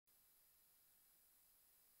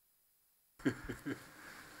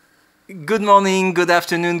Good morning, good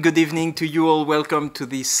afternoon, good evening to you all. Welcome to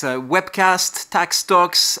this webcast, Tax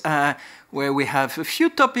Talks, where we have a few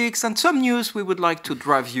topics and some news we would like to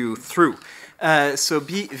drive you through. So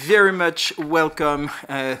be very much welcome.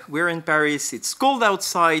 We're in Paris, it's cold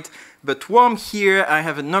outside, but warm here. I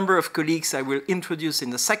have a number of colleagues I will introduce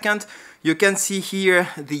in a second. You can see here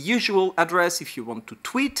the usual address if you want to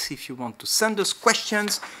tweet, if you want to send us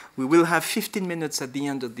questions. We will have 15 minutes at the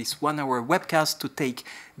end of this 1-hour webcast to take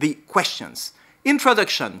the questions.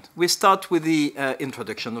 Introduction. We start with the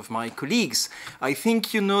introduction of my colleagues. I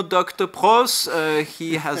think you know Dr. Pros.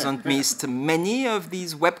 He hasn't missed many of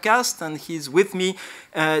these webcasts, and he's with me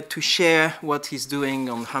to share what he's doing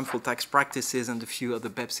on harmful tax practices and a few other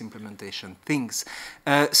BEPS implementation things.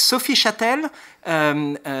 Sophie Châtel,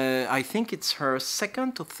 I think it's her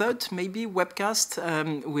second or third, maybe, webcast,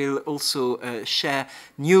 will also share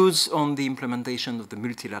news on the implementation of the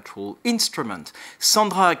multilateral instrument.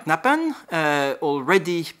 Sandra Knappen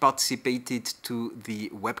already participated to the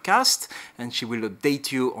webcast, and she will update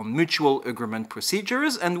you on mutual agreement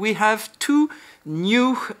procedures. And we have two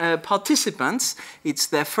new participants. It's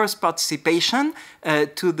their first participation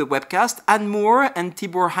to the webcast. Anne Moore and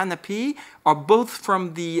Tibor Hanapi are both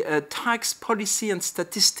from the Tax Policy and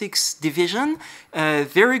Statistics Division,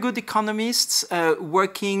 very good economists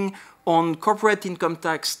working on corporate income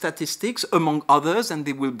tax statistics, among others, and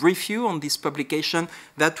they will brief you on this publication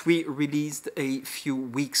that we released a few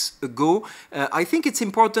weeks ago. I think it's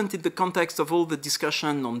important in the context of all the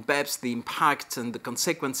discussion on BEPS, the impact and the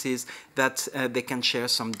consequences, that they can share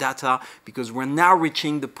some data, because we're now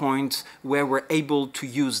reaching the point where we're able to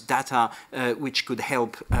use data which could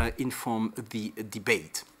help inform the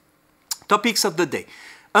debate. Topics of the day.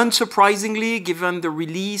 Unsurprisingly, given the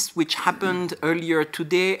release which happened earlier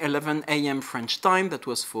today, 11 a.m. French time, that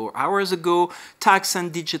was 4 hours ago, tax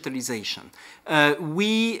and digitalization.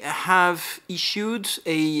 We have issued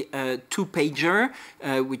a two-pager,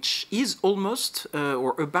 which is almost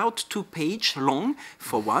or about 2-page long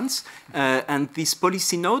for once. And this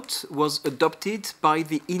policy note was adopted by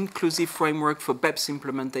the Inclusive Framework for BEPS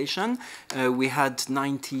implementation. We had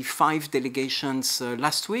 95 delegations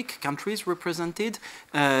last week, countries represented.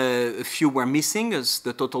 A few were missing, as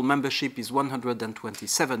the total membership is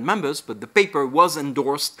 127 members, but the paper was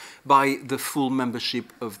endorsed by the full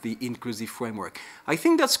membership of the Inclusive Framework. I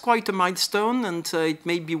think that's quite a milestone, and it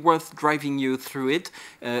may be worth driving you through it,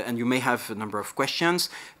 and you may have a number of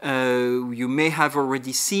questions. You may have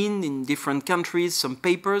already seen in different countries some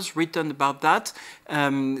papers written about that,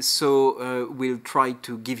 so we'll try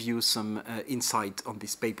to give you some insight on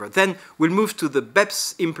this paper. Then we'll move to the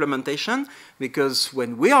BEPS implementation, because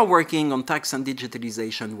when we are working on tax and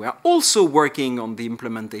digitalization, we are also working on the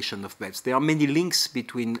implementation of BEPS. There are many links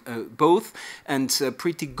between both, and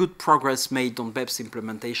pretty good progress made on BEPS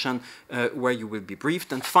implementation, where you will be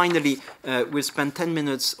briefed. And finally, we'll spend 10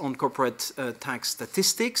 minutes on corporate tax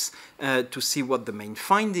statistics to see what the main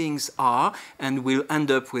findings are, and we'll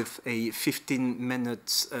end up with a 15-minute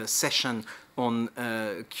session on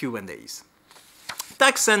Q&As.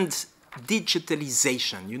 Tax and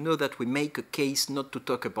digitalization. You know that we make a case not to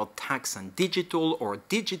talk about tax and digital or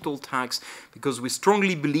digital tax, because we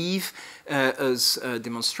strongly believe, as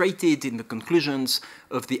demonstrated in the conclusions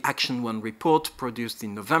of the Action 1 report produced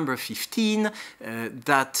in November 15,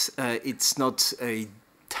 that it's not a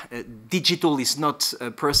digital is not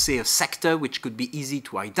per se a sector which could be easy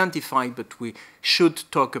to identify, but we should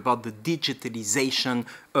talk about the digitalization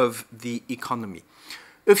of the economy.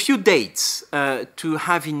 A few dates to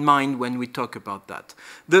have in mind when we talk about that.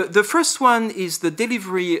 The first one is the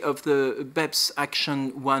delivery of the BEPS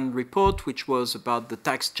Action 1 report, which was about the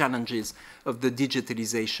tax challenges of the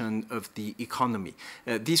digitalization of the economy.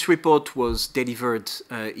 This report was delivered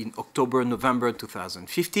in October, November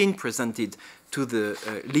 2015, presented to the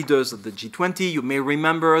leaders of the G20. You may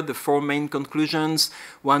remember the 4 main conclusions.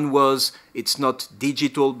 One was, it's not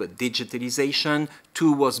digital, but digitalization.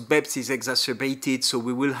 2 was, BEPS is exacerbated, so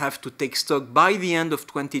we will have to take stock by the end of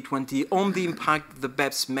 2020 on the impact of the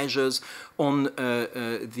BEPS measures on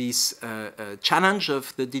this challenge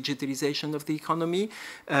of the digitalization of the economy.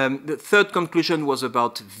 The third conclusion was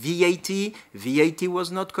about VAT. VAT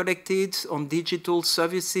was not collected on digital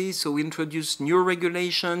services, so we introduced new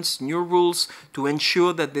regulations, new rules to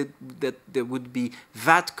ensure that there would be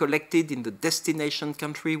VAT collected in the destination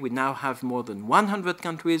country. We now have more than 100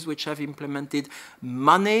 countries which have implemented.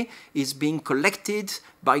 Money is being collected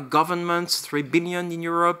by governments, 3 billion in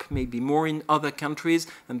Europe, maybe more in other countries,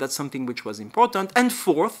 and that's something which was important. And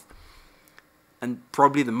fourth, and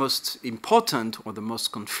probably the most important or the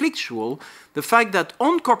most conflictual, the fact that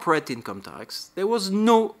on corporate income tax, there was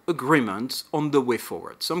no agreement on the way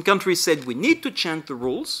forward. Some countries said we need to change the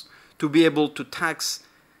rules to be able to tax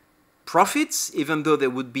profits, even though there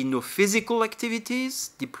would be no physical activities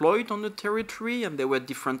deployed on the territory, and there were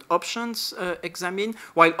different options examined,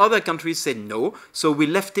 while other countries said no. So we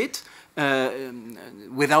left it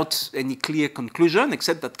without any clear conclusion,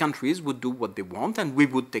 except that countries would do what they want, and we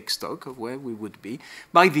would take stock of where we would be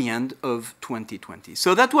by the end of 2020.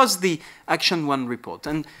 So that was the Action 1 report.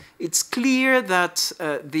 And it's clear that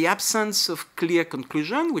the absence of clear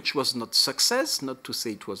conclusion, which was not success, not to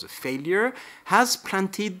say it was a failure, has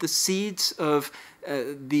planted the seeds of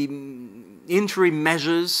the interim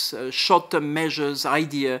measures, short-term measures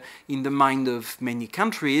idea in the mind of many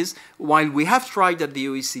countries, while we have tried at the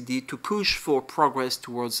OECD to push for progress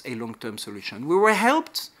towards a long-term solution. We were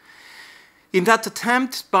helped in that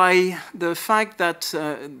attempt by the fact that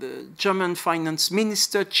the German finance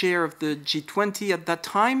minister, chair of the G20 at that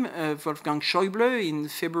time, Wolfgang Schäuble, in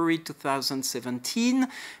February 2017,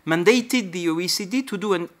 mandated the OECD to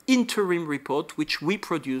do an interim report, which we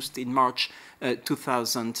produced in March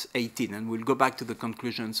 2018. And we'll go back to the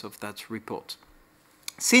conclusions of that report.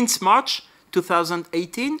 Since March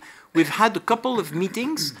 2018, we've had a couple of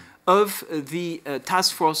meetings of the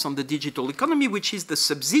Task Force on the Digital Economy, which is the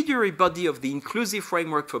subsidiary body of the Inclusive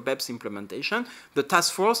Framework for BEPS implementation. The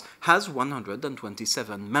Task Force has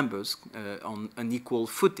 127 members on an equal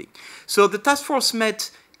footing. So the Task Force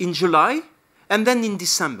met in July and then in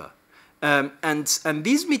December. And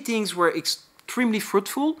these meetings were extremely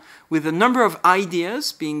fruitful, with a number of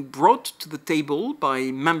ideas being brought to the table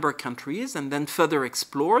by member countries and then further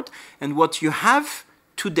explored. And what you have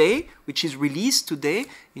today, which is released today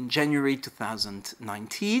in January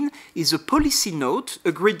 2019, is a policy note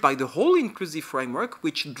agreed by the whole inclusive framework,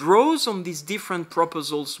 which draws on these different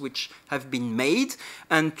proposals which have been made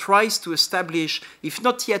and tries to establish, if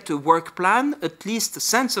not yet a work plan, at least a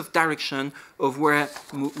sense of direction of where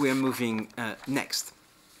we're moving next.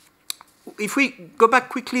 If we go back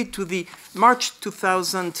quickly to the March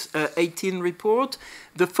 2018 report,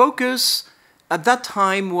 the focus at that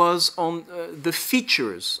time was on the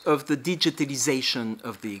features of the digitalization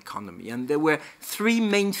of the economy. And there were three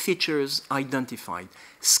main features identified.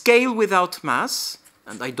 Scale without mass,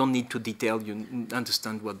 and I don't need to detail, you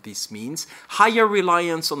understand what this means. Higher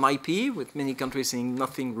reliance on IP, with many countries saying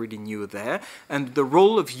nothing really new there. And the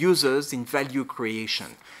role of users in value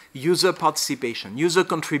creation. User participation, user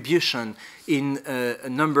contribution in a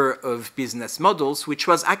number of business models, which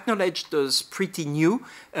was acknowledged as pretty new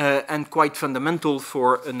and quite fundamental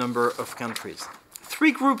for a number of countries.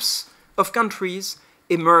 Three groups of countries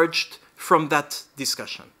emerged from that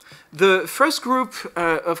discussion. The first group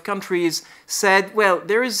of countries said, well,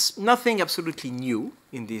 there is nothing absolutely new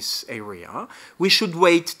in this area. We should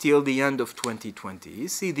wait till the end of 2020,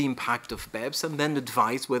 see the impact of BEPS, and then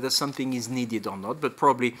advise whether something is needed or not, but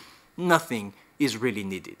probably nothing is really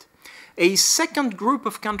needed. A second group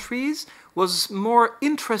of countries was more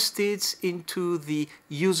interested into the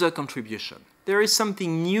user contribution. There is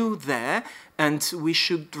something new there, and we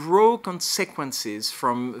should draw consequences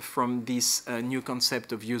from this new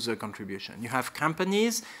concept of user contribution. You have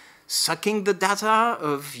companies sucking the data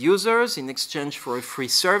of users in exchange for a free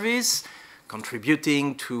service,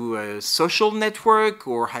 contributing to a social network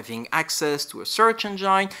or having access to a search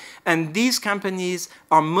engine. And these companies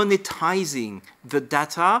are monetizing the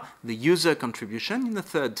data, the user contribution in the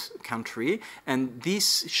third country. And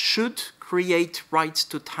this should create rights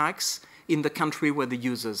to tax in the country where the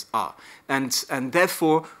users are. And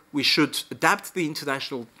therefore, we should adapt the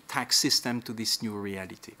international tax system to this new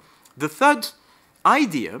reality. The third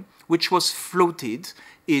idea, which was floated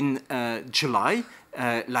in July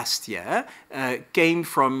last year, came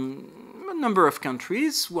from a number of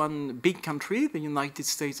countries. One big country, the United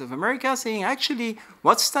States of America, saying actually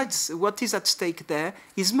what is at stake there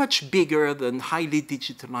is much bigger than highly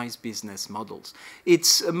digitalized business models.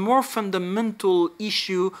 It's a more fundamental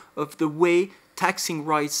issue of the way taxing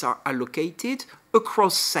rights are allocated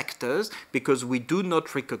across sectors, because we do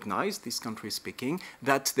not recognize, this country speaking,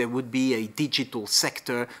 that there would be a digital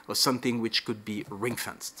sector or something which could be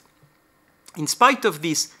ring-fenced. In spite of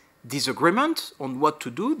this disagreement on what to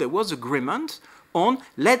do, there was agreement on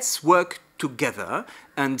let's work together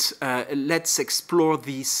and let's explore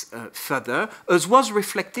this further, as was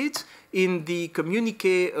reflected in the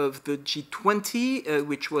communique of the G20,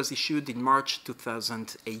 which was issued in March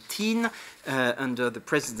 2018 under the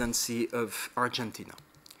presidency of Argentina.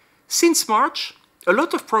 Since March, a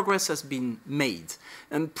lot of progress has been made,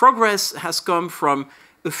 and progress has come from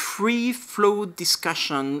a free-flow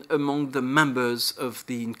discussion among the members of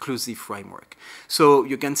the inclusive framework. So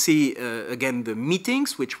you can see, again, the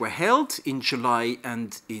meetings which were held in July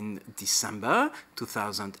and in December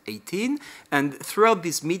 2018. And throughout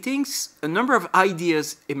these meetings, a number of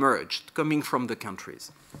ideas emerged coming from the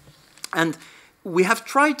countries. And we have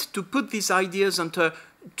tried to put these ideas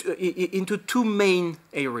into two main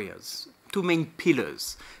areas, two main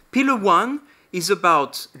pillars. Pillar one is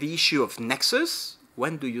about the issue of nexus.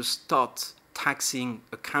 When do you start taxing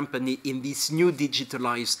a company in this new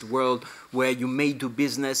digitalized world where you may do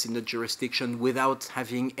business in a jurisdiction without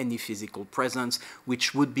having any physical presence,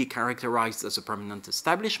 which would be characterized as a permanent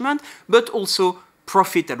establishment, but also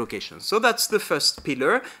profit allocation. So that's the first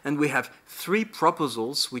pillar, and we have three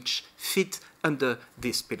proposals which fit under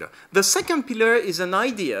this pillar. The second pillar is an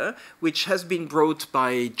idea which has been brought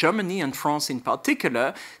by Germany and France in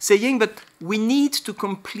particular, saying that we need to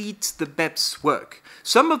complete the BEPS work.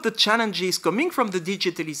 Some of the challenges coming from the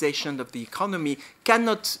digitalization of the economy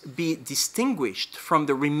cannot be distinguished from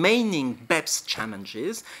the remaining BEPS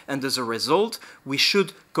challenges, and as a result, we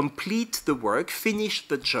should complete the work, finish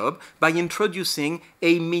the job by introducing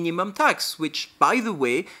a minimum tax, which, by the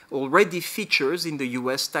way, already features in the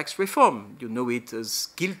US tax reform. You know it as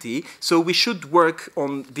GILTI, so we should work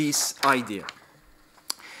on this idea.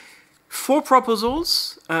 4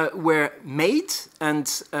 proposals were made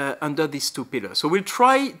and under these 2 pillars. So we'll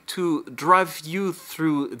try to drive you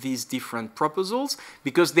through these different proposals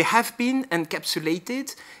because they have been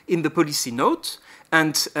encapsulated in the policy note,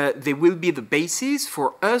 and they will be the basis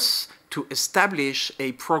for us to establish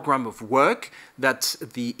a program of work that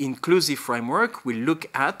the inclusive framework will look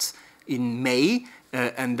at in May,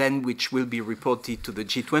 and then which will be reported to the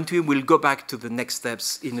G20. We'll go back to the next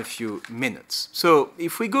steps in a few minutes. So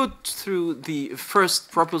if we go through the first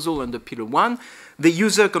proposal under Pillar 1, the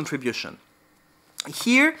user contribution.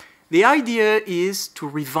 Here, the idea is to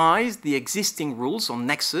revise the existing rules on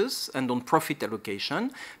nexus and on profit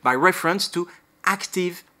allocation by reference to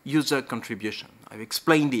active user contribution. I've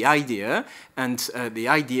explained the idea, and the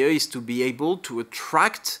idea is to be able to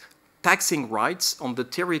attract taxing rights on the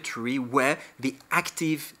territory where the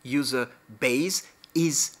active user base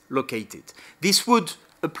is located. This would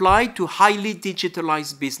apply to highly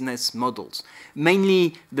digitalized business models,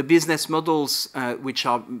 mainly the business models which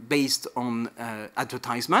are based on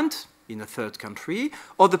advertisement in a third country,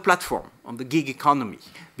 or the platform, on the gig economy,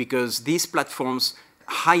 because these platforms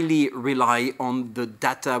highly rely on the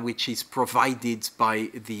data which is provided by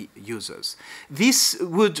the users. This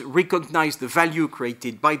would recognize the value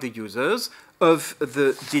created by the users of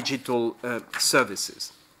the digital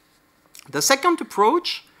services. The second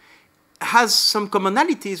approach has some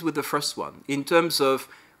commonalities with the first one in terms of,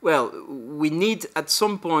 well, we need at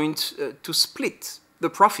some point to split the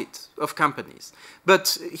profit of companies.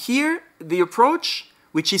 But here, the approach,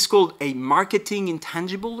 which is called a marketing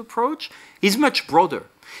intangible approach, is much broader.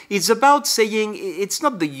 It's about saying it's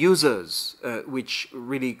not the users which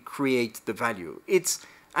really create the value. It's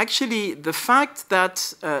actually the fact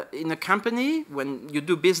that in a company, when you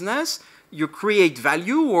do business, you create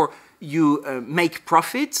value or you make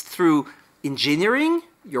profit through engineering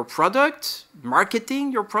your product,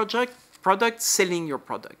 marketing your product, selling your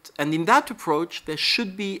product. And in that approach, there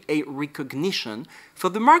should be a recognition for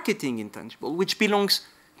the marketing intangible, which belongs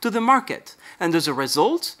to the market. And as a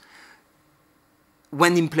result,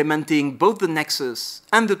 when implementing both the nexus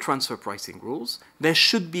and the transfer pricing rules, there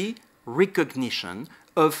should be recognition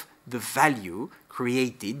of the value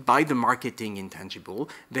created by the marketing intangible.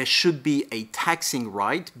 There should be a taxing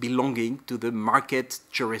right belonging to the market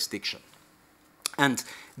jurisdiction. And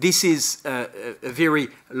this is a very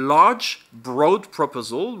large, broad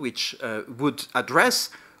proposal which would address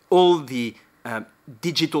all the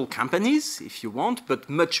digital companies, if you want, but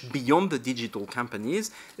much beyond the digital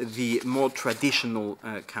companies, the more traditional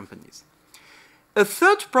companies. A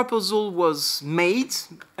third proposal was made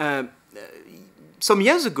some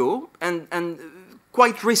years ago and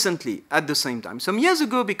quite recently at the same time. Some years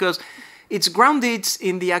ago because it's grounded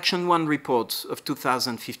in the Action 1 report of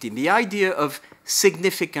 2015, the idea of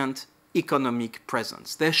significant economic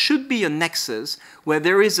presence. There should be a nexus where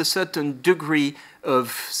there is a certain degree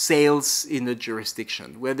of sales in a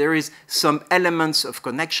jurisdiction, where there is some elements of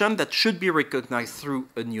connection that should be recognized through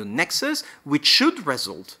a new nexus, which should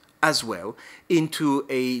result as well into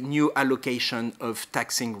a new allocation of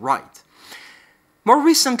taxing right. More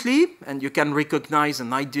recently, and you can recognize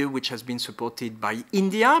an idea which has been supported by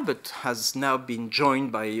India, but has now been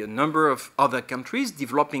joined by a number of other countries,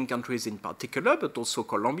 developing countries in particular, but also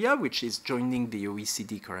Colombia, which is joining the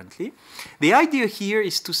OECD currently. The idea here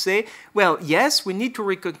is to say, well, yes, we need to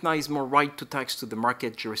recognize more right to tax to the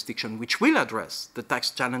market jurisdiction, which will address the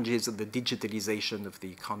tax challenges of the digitalization of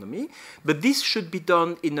the economy, but this should be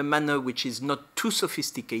done in a manner which is not too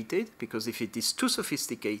sophisticated, because if it is too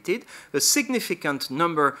sophisticated, a significant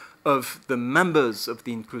number of the members of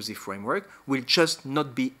the inclusive framework will just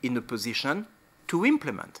not be in a position to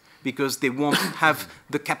implement because they won't have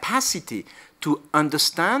the capacity to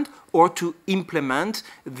understand or to implement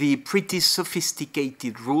the pretty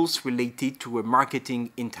sophisticated rules related to a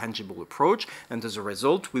marketing intangible approach. And as a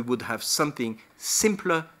result, we would have something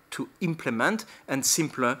simpler to implement and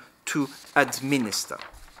simpler to administer.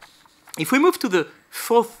 If we move to the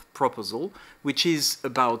fourth proposal, which is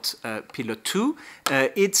about Pillar 2,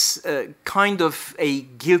 it's kind of a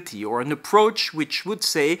guilty or an approach which would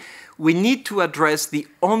say we need to address the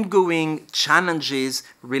ongoing challenges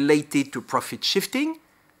related to profit shifting,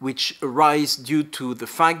 which arise due to the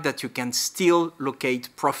fact that you can still locate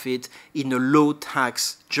profit in a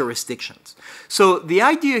low-tax jurisdictions. So the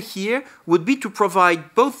idea here would be to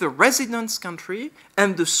provide both the residence country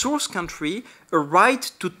and the source country a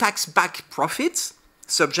right to tax back profits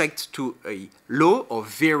subject to a low or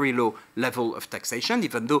very low level of taxation,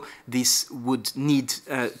 even though this would need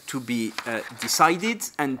to be decided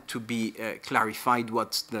and to be clarified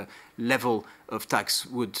what the level of tax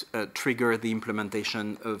would trigger the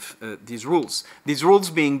implementation of these rules. These rules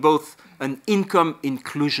being both an income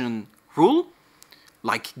inclusion rule,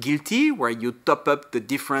 like guilty, where you top up the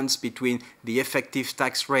difference between the effective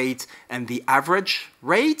tax rate and the average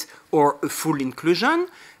rate, or a full inclusion.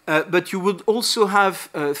 But you would also have,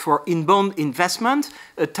 for in-bond investment,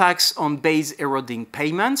 a tax on base eroding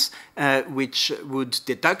payments, which would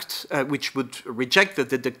reject the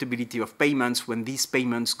deductibility of payments when these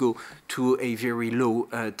payments go to a very low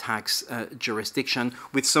tax jurisdiction,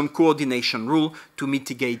 with some coordination rule to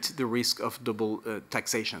mitigate the risk of double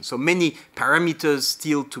taxation. So many parameters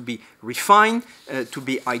still to be refined, to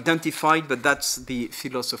be identified, but that's the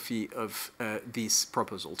philosophy of this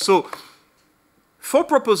proposal. So 4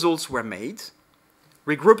 proposals were made,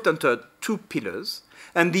 regrouped under 2 pillars,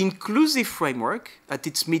 and the inclusive framework, at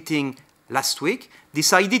its meeting last week,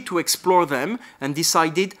 decided to explore them and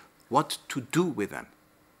decided what to do with them.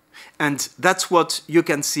 And that's what you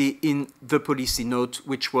can see in the policy note,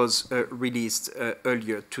 which was released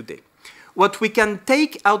earlier today. What we can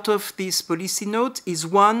take out of this policy note is,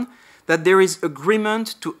 one, that there is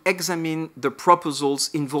agreement to examine the proposals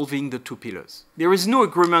involving the 2 pillars. There is no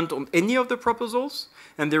agreement on any of the proposals,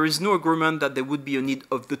 and there is no agreement that there would be a need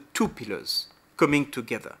of the 2 pillars coming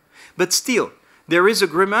together. But still, there is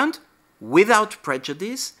agreement without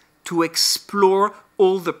prejudice to explore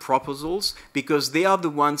all the proposals because they are the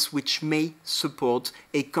ones which may support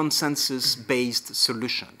a consensus-based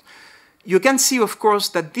solution. You can see, of course,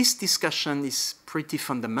 that this discussion is pretty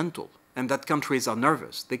fundamental and that countries are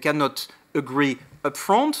nervous. They cannot agree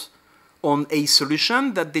upfront on a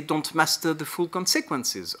solution that they don't master the full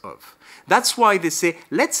consequences of. That's why they say,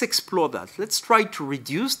 let's explore that. Let's try to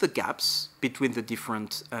reduce the gaps between the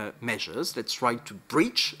different measures. Let's try to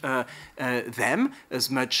bridge them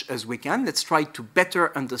as much as we can. Let's try to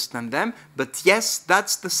better understand them. But yes,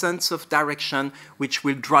 that's the sense of direction which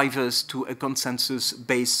will drive us to a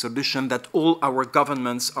consensus-based solution that all our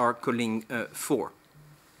governments are calling for.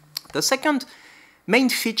 The second main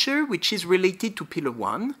feature, which is related to Pillar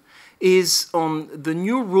 1, is on the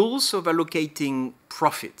new rules of allocating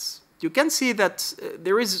profits. You can see that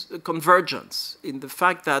there is a convergence in the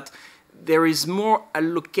fact that there is more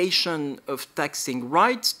allocation of taxing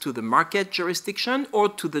rights to the market jurisdiction or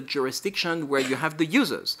to the jurisdiction where you have the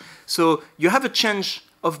users. So you have a change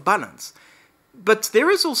of balance. But there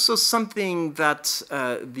is also something that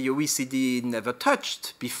the OECD never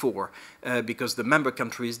touched before because the member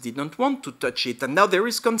countries did not want to touch it. And now there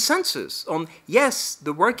is consensus on, yes,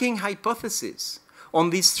 the working hypothesis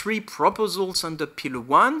on these 3 proposals under Pillar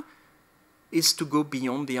 1 is to go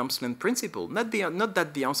beyond the arm's length principle. Not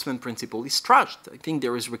that the arm's length principle is trashed. I think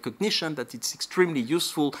there is recognition that it's extremely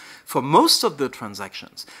useful for most of the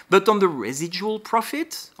transactions. But on the residual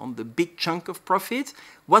profit, on the big chunk of profit,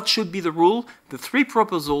 what should be the rule? The 3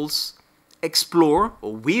 proposals explore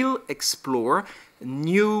or will explore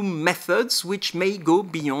new methods which may go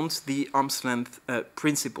beyond the arm's length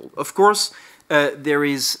principle. Of course, there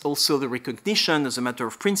is also the recognition as a matter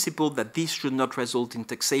of principle that this should not result in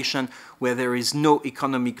taxation where there is no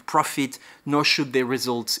economic profit, nor should they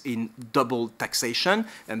result in double taxation.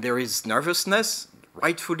 And there is nervousness,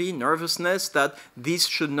 rightfully, nervousness that this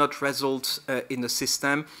should not result in a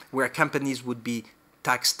system where companies would be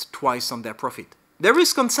taxed twice on their profit. There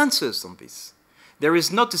is consensus on this. There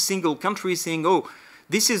is not a single country saying, oh,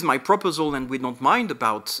 this is my proposal and we don't mind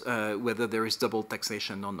about whether there is double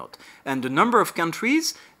taxation or not. And a number of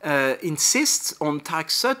countries insist on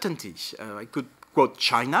tax certainty. I could quote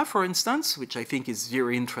China, for instance, which I think is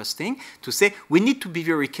very interesting, to say we need to be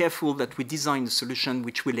very careful that we design a solution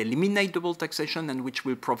which will eliminate double taxation and which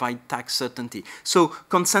will provide tax certainty. So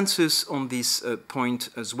consensus on this point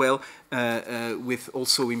as well, with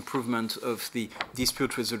also improvement of the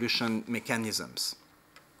dispute resolution mechanisms.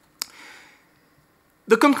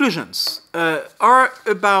 The conclusions are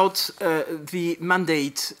about the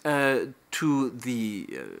mandate to the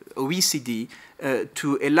OECD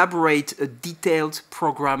to elaborate a detailed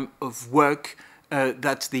program of work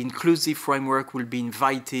that the inclusive framework will be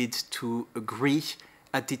invited to agree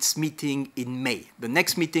at its meeting in May. The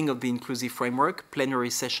next meeting of the inclusive framework, plenary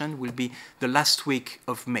session, will be the last week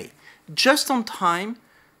of May. Just on time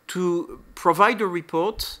to provide a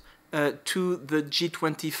report to the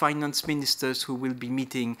G20 finance ministers who will be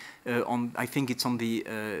meeting on, I think it's on the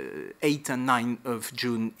 8th and 9th of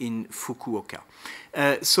June in Fukuoka.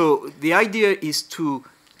 So the idea is to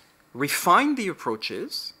refine the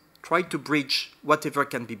approaches, try to bridge whatever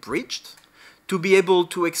can be bridged, to be able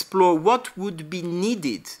to explore what would be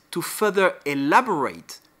needed to further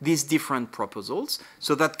elaborate these different proposals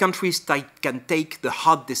so that countries can take the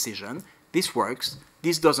hard decision. This works,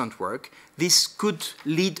 this doesn't work, this could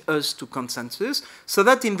lead us to consensus, so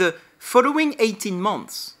that in the following 18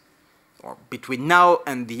 months, or between now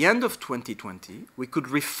and the end of 2020, we could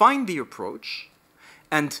refine the approach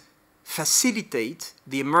and facilitate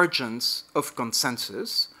the emergence of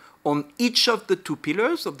consensus on each of the two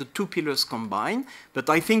pillars combined.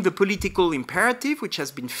 But I think the political imperative, which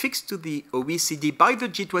has been fixed to the OECD by the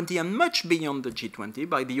G20 and much beyond the G20,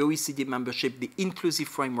 by the OECD membership, the inclusive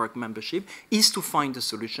framework membership, is to find a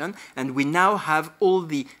solution. And we now have all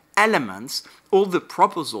the elements, all the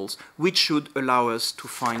proposals, which should allow us to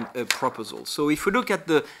find a proposal. So if we look at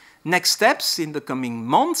the next steps in the coming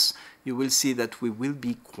months, you will see that we will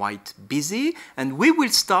be quite busy, and we will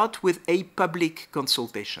start with a public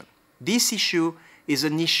consultation. This issue is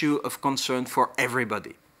an issue of concern for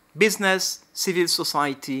everybody: business, civil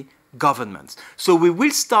society, governments. So we will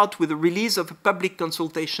start with the release of a public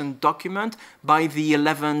consultation document by the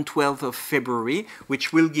 11th, 12th of February,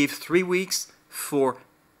 which will give 3 weeks for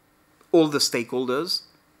all the stakeholders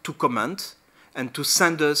to comment and to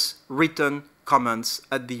send us written comments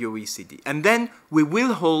at the OECD. And then we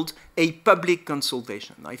will hold a public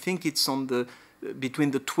consultation. I think it's on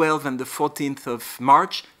between the 12th and the 14th of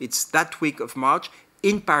March. It's that week of March.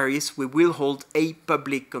 In Paris, we will hold a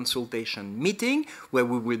public consultation meeting where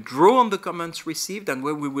we will draw on the comments received and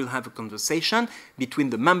where we will have a conversation between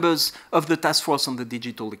the members of the Task Force on the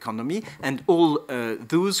Digital Economy and all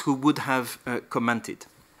those who would have commented.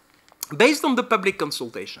 Based on the public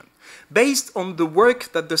consultation, based on the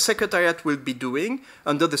work that the Secretariat will be doing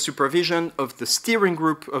under the supervision of the steering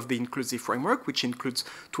group of the inclusive framework, which includes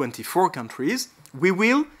 24 countries, we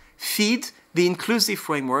will feed the inclusive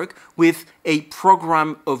framework with a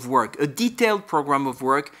program of work, a detailed program of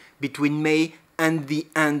work between May and the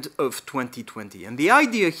end of 2020. And the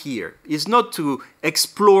idea here is not to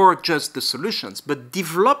explore just the solutions, but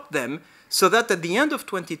develop them so that at the end of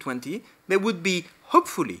 2020, there would be,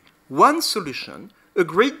 hopefully, one solution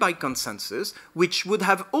agreed by consensus, which would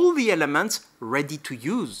have all the elements ready to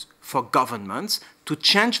use for governments to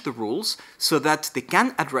change the rules so that they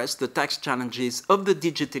can address the tax challenges of the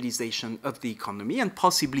digitalization of the economy and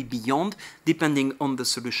possibly beyond, depending on the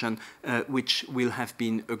solution which will have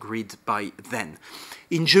been agreed by then.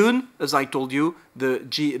 In June, as I told you, the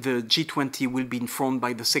G20 will be informed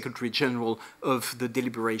by the Secretary General of the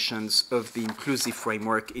deliberations of the inclusive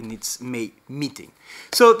framework in its May meeting.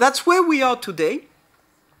 So that's where we are today.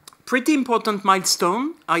 Pretty important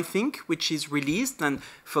milestone, I think, which is released. And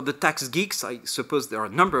for the tax geeks, I suppose there are a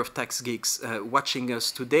number of tax geeks watching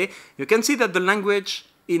us today. You can see that the language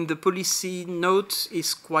in the policy note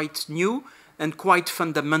is quite new and quite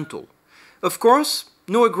fundamental. Of course,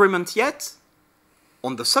 no agreement yet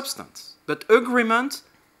on the substance, but agreement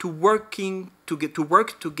to work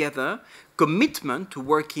together, commitment to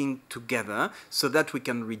working together so that we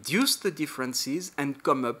can reduce the differences and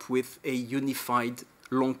come up with a unified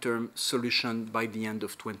long-term solution by the end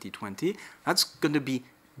of 2020. That's going to be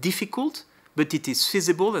difficult, but it is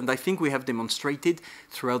feasible, and I think we have demonstrated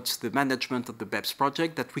throughout the management of the BEPS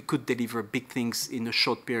project that we could deliver big things in a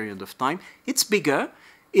short period of time. It's bigger,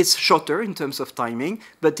 It's shorter in terms of timing,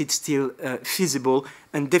 but it's still feasible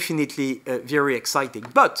and definitely very exciting.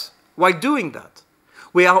 But while doing that,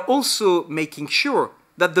 we are also making sure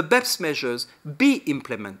that the BEPS measures be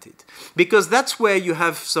implemented, because that's where you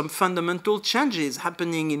have some fundamental changes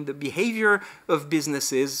happening in the behavior of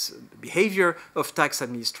businesses, the behavior of tax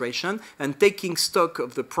administration, and taking stock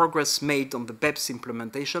of the progress made on the BEPS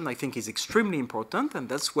implementation, I think, is extremely important, and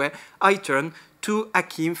that's where I turn to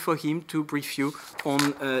Hakim for him to brief you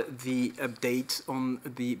on the update on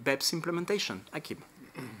the BEPS implementation. Hakim.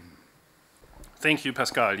 Thank you,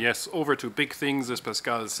 Pascal. Yes, over to big things, as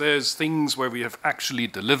Pascal says, things where we have actually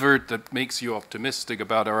delivered that makes you optimistic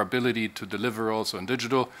about our ability to deliver also in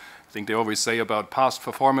digital. I think they always say about past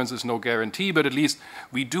performance is no guarantee, but at least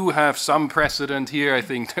we do have some precedent here, I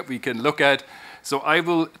think, that we can look at. So I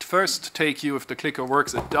will first take you, if the clicker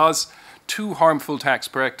works, it does, to harmful tax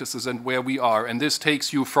practices and where we are. And this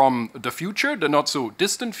takes you from the future, the not so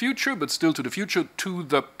distant future, but still to the future, to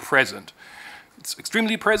the present. It's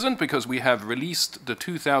extremely present because we have released the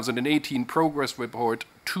 2018 progress report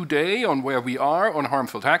today on where we are on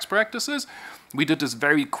harmful tax practices. We did this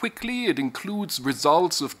very quickly. It includes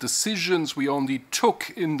results of decisions we only took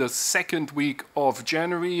in the second week of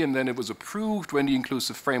January, and then it was approved when the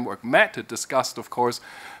inclusive framework met. It discussed, of course,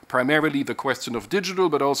 primarily the question of digital,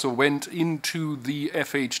 but also went into the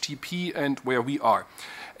FHTP and where we are.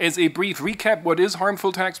 As a brief recap, what is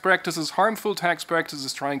harmful tax practices? Harmful tax practices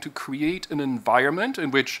is trying to create an environment in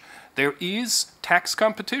which there is tax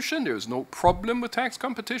competition. There is no problem with tax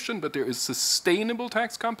competition, but there is sustainable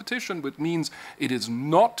tax competition, which means it is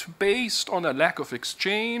not based on a lack of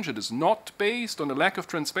exchange. It is not based on a lack of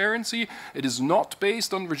transparency. It is not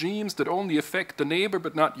based on regimes that only affect the neighbor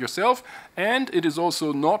but not yourself. And it is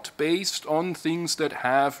also not based on things that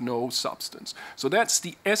have no substance. So that's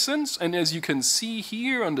the essence. And as you can see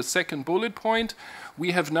here on the second bullet point,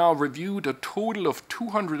 we have now reviewed a total of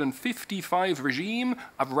 255 regimes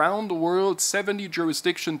around the world, 70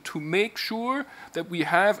 jurisdictions, to make sure that we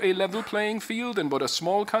have a level playing field, and what a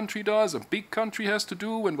small country does, a big country has to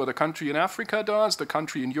do, and what a country in Africa does, the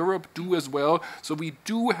country in Europe do as well. So we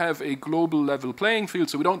do have a global level playing field,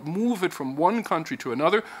 so we don't move it from one country to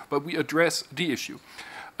another, but we address the issue.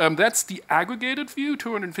 That's the aggregated view,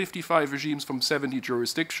 255 regimes from 70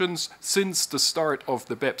 jurisdictions since the start of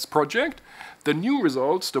the BEPS project. The new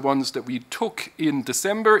results, the ones that we took in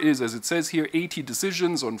December, is, as it says here, 80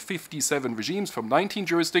 decisions on 57 regimes from 19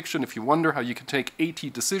 jurisdictions. If you wonder how you can take 80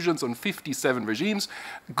 decisions on 57 regimes,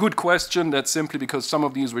 good question. That's simply because some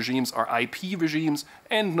of these regimes are IP regimes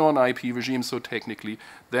and non-IP regimes, so technically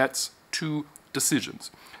that's 2 decisions.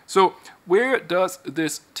 So where does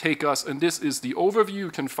this take us? And this is the overview.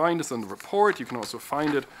 You can find this in the report. You can also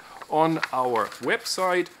find it on our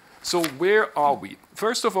website. So where are we?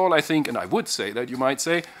 First of all, I think, and I would say that you might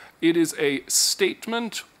say, it is a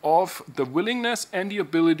statement of the willingness and the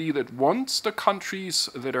ability that once the countries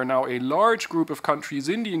that are now a large group of countries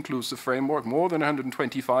in the inclusive framework, more than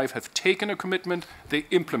 125, have taken a commitment, they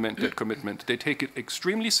implement that commitment. They take it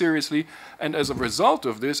extremely seriously, and as a result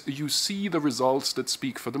of this, you see the results that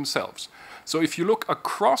speak for themselves. So if you look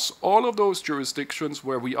across all of those jurisdictions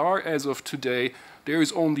where we are as of today, there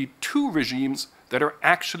is only 2 regimes that are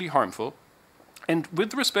actually harmful. And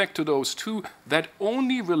with respect to those 2, that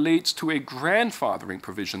only relates to a grandfathering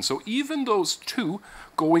provision. So even those 2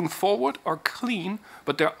 going forward are clean,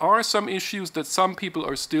 but there are some issues that some people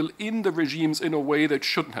are still in the regimes in a way that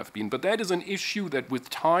shouldn't have been. But that is an issue that with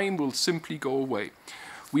time will simply go away.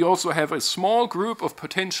 We also have a small group of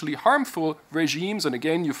potentially harmful regimes, and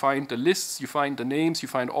again, you find the lists, you find the names, you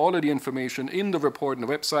find all of the information in the report on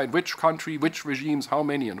the website, which country, which regimes, how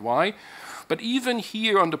many, and why. But even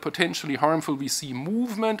here on the potentially harmful, we see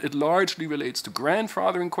movement. It largely relates to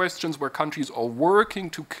grandfathering questions where countries are working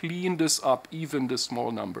to clean this up, even this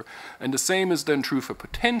small number. And the same is then true for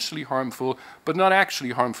potentially harmful, but not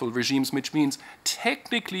actually harmful regimes, which means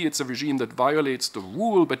technically it's a regime that violates the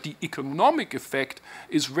rule, but the economic effect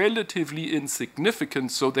is relatively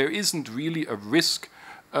insignificant, so there isn't really a risk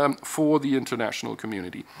for the international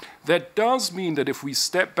community. That does mean that if we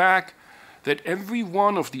step back, that every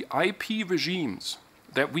one of the IP regimes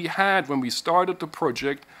that we had when we started the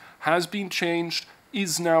project has been changed,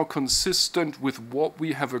 is now consistent with what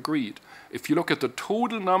we have agreed. If you look at the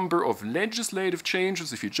total number of legislative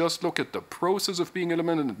changes, if you just look at the process of being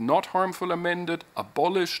eliminated, not harmful, amended,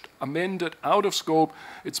 abolished, amended, out of scope,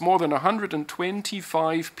 it's more than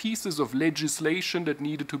 125 pieces of legislation that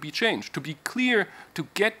needed to be changed. To be clear, to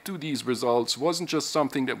get to these results wasn't just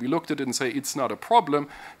something that we looked at and say it's not a problem,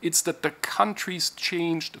 it's that the countries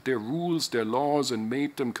changed their rules, their laws, and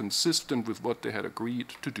made them consistent with what they had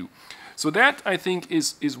agreed to do. So that, I think,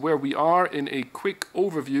 is where we are in a quick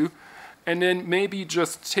overview. And then maybe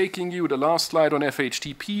just taking you, the last slide on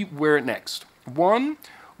FHTP, where next? One,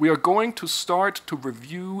 we are going to start to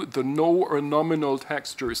review the no or nominal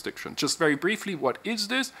tax jurisdiction. Just very briefly, what is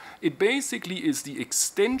this? It basically is the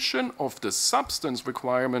extension of the substance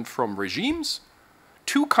requirement from regimes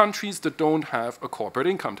to countries that don't have a corporate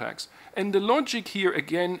income tax. And the logic here,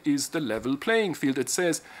 again, is the level playing field. It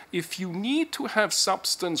says if you need to have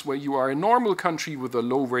substance where you are a normal country with a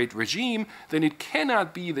low-rate regime, then it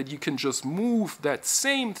cannot be that you can just move that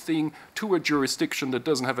same thing to a jurisdiction that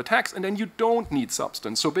doesn't have a tax, and then you don't need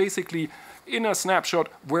substance. So basically, in a snapshot,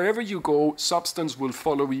 wherever you go, substance will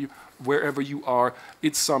follow you wherever you are.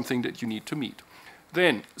 It's something that you need to meet.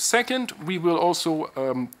 Then, second, we will also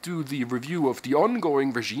do the review of the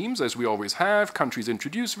ongoing regimes, as we always have. Countries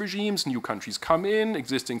introduce regimes, new countries come in,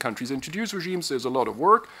 existing countries introduce regimes. There's a lot of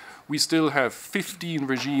work. We still have 15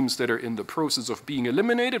 regimes that are in the process of being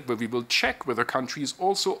eliminated, but we will check whether countries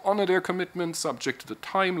also honor their commitments subject to the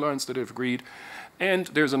timelines that have agreed. And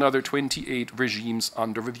there's another 28 regimes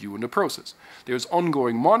under review in the process. There's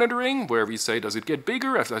ongoing monitoring, where we say, does it get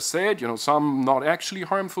bigger? As I said, some not actually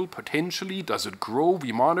harmful, potentially. Does it grow?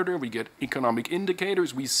 We monitor, we get economic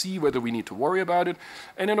indicators, we see whether we need to worry about it.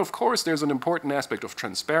 And then, of course, there's an important aspect of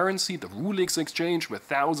transparency, the rulings exchange, where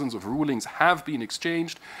thousands of rulings have been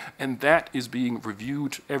exchanged, and that is being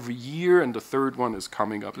reviewed every year, and the third one is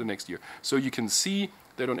coming up the next year. So you can see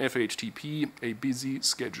that on FHTP, a busy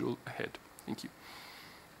schedule ahead. Thank you.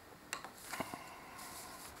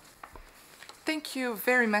 Thank you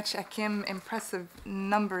very much, Akim. Impressive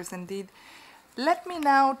numbers indeed. Let me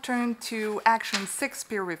now turn to Action 6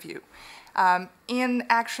 peer review. In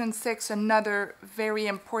Action 6, another very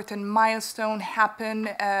important milestone happened,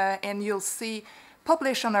 and you'll see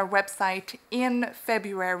published on our website in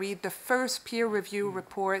February the first peer review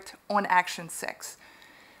report on Action 6.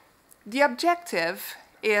 The objective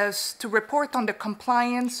is to report on the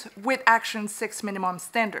compliance with Action 6 minimum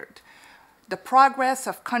standard, the progress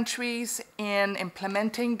of countries in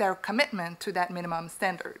implementing their commitment to that minimum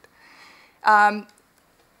standard.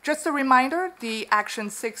 Just a reminder, the Action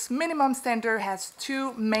 6 minimum standard has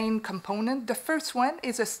two main components. The first one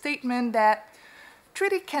is a statement that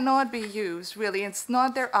treaty cannot be used, really, it's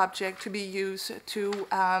not their object to be used to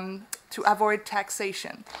avoid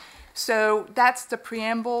taxation. So that's the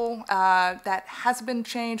preamble that has been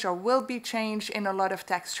changed or will be changed in a lot of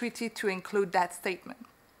tax treaties to include that statement.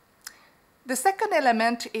 The second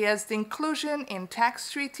element is the inclusion in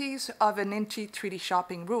tax treaties of an anti-treaty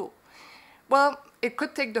shopping rule. Well, it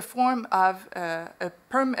could take the form of a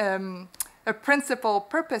principal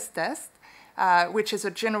purpose test, which is a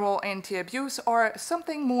general anti-abuse, or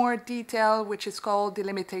something more detailed, which is called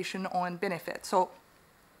delimitation on benefit. So,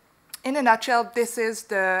 in a nutshell, this is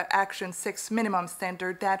the Action 6 minimum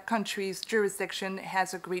standard that countries' jurisdiction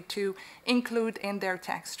has agreed to include in their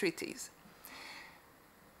tax treaties.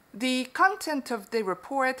 The content of the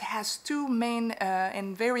report has two main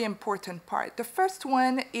and very important parts. The first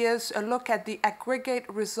one is a look at the aggregate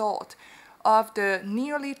result of the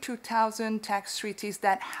nearly 2,000 tax treaties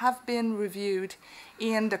that have been reviewed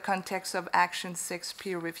in the context of Action 6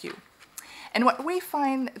 peer review. And what we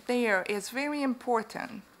find there is very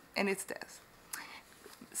important, and it's this.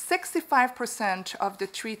 65% of the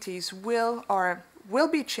treaties will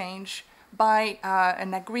be changed by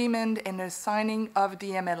an agreement and a signing of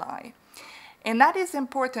the MLI. And that is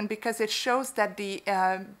important because it shows that the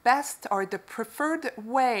best or the preferred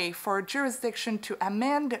way for a jurisdiction to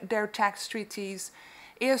amend their tax treaties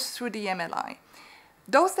is through the MLI.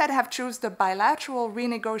 Those that have chosen the bilateral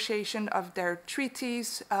renegotiation of their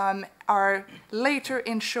treaties are later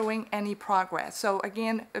in showing any progress. So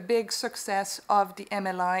again, a big success of the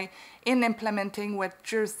MLI in implementing what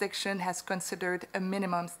jurisdiction has considered a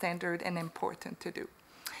minimum standard and important to do.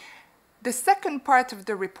 The second part of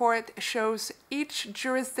the report shows each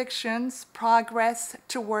jurisdiction's progress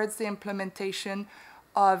towards the implementation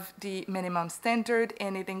of the minimum standard,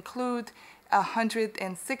 and it includes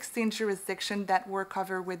 116 jurisdictions that were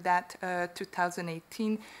covered with that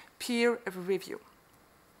 2018 peer review.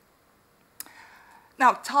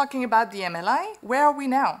 Now, talking about the MLI, where are we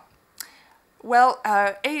now? Well,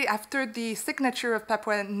 after the signature of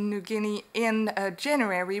Papua New Guinea in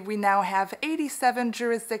January, we now have 87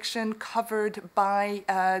 jurisdictions covered by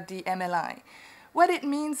the MLI. What it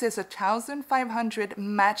means is 1,500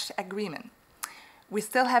 matched agreement. We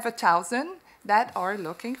still have 1,000 that are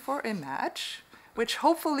looking for a match, which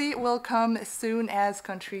hopefully will come as soon as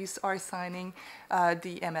countries are signing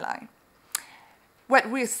the MLI. What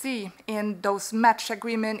we see in those match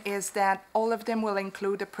agreements is that all of them will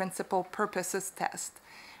include a principal purposes test.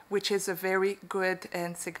 which is a very good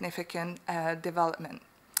and significant development.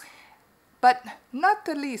 But not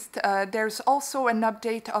the least, there's also an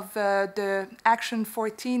update of the Action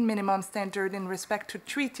 14 minimum standard in respect to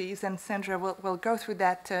treaties, and Sandra will go through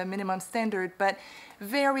that minimum standard, but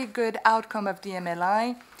very good outcome of the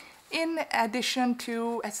MLI, in addition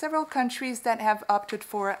to several countries that have opted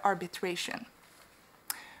for arbitration.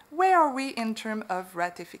 Where are we in terms of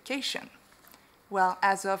ratification? Well,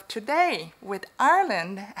 as of today, with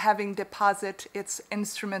Ireland having deposited its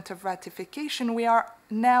instrument of ratification, we are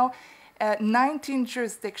now 19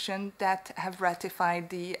 jurisdictions that have ratified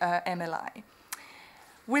the MLI,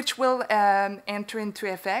 which will enter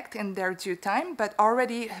into effect in their due time, but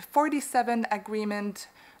already 47 agreements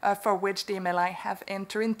for which the MLI have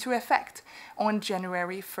entered into effect on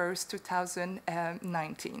January 1st,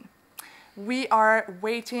 2019. We are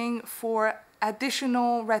waiting for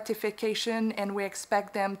additional ratification, and we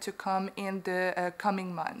expect them to come in the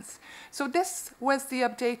coming months. So this was the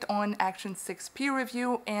update on Action 6 peer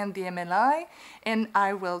review and the MLI, and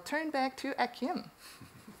I will turn back to Akim.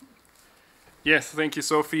 Yes, thank you,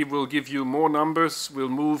 Sophie. We'll give you more numbers. We'll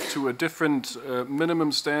move to a different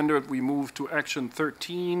minimum standard. We move to Action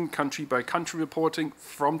 13, country-by-country reporting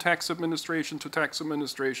from tax administration to tax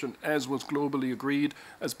administration, as was globally agreed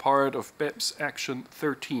as part of BEPS Action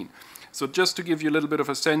 13. So just to give you a little bit of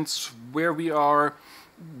a sense where we are,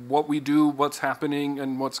 what we do, what's happening,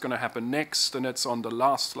 and what's going to happen next, and that's on the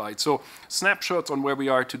last slide. So snapshots on where we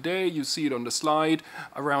are today, you see it on the slide.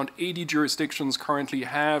 Around 80 jurisdictions currently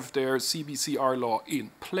have their CBCR law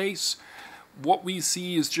in place. What we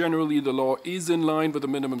see is generally the law is in line with the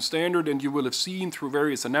minimum standard, and you will have seen through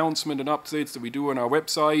various announcements and updates that we do on our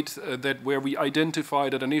website that where we identify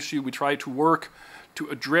that an issue, we try to work to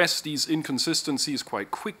address these inconsistencies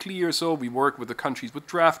quite quickly or so. We work with the countries with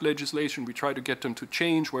draft legislation. We try to get them to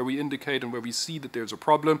change where we indicate and where we see that there's a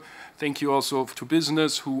problem. Thank you also to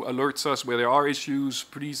business who alerts us where there are issues.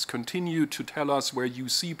 Please continue to tell us where you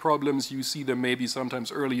see problems. You see them maybe sometimes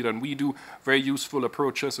earlier than we do. Very useful.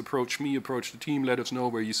 Approach us, approach me, approach the team. Let us know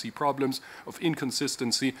where you see problems of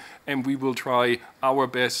inconsistency, and we will try our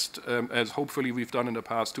best, as hopefully we've done in the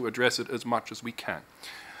past, to address it as much as we can.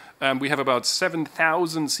 We have about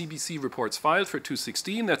 7,000 CBC reports filed for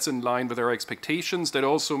 2016. That's in line with our expectations. That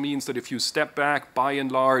also means that if you step back, by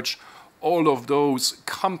and large, all of those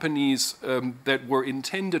companies that were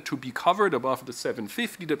intended to be covered above the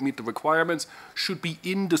 750 that meet the requirements should be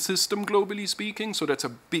in the system, globally speaking. So that's a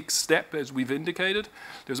big step, as we've indicated.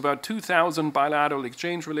 There's about 2,000 bilateral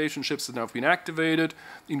exchange relationships that have been activated,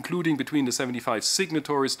 including between the 75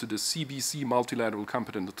 signatories to the CBC Multilateral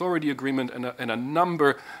Competent Authority Agreement, and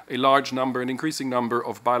a large number, an increasing number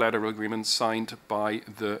of bilateral agreements signed by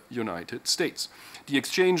the United States. The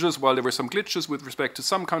exchanges, while there were some glitches with respect to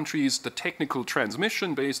some countries, the technical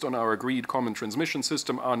transmission based on our agreed common transmission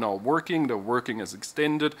system are now working. They're working as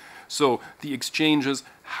extended. So the exchanges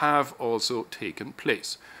have also taken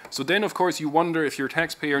place. So then, of course, you wonder if you're a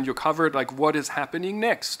taxpayer and you're covered, like what is happening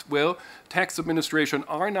next? Well, tax administration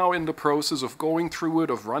are now in the process of going through it,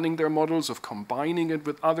 of running their models, of combining it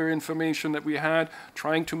with other information that we had,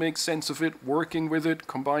 trying to make sense of it, working with it,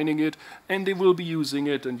 combining it, and they will be using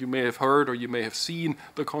it, and you may have heard or you may have seen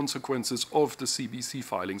the consequences of the CBC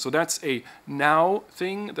filing. So that's a now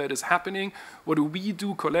thing that is happening. What do we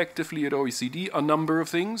do collectively at OECD? A number of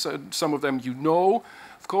things, some of them you know.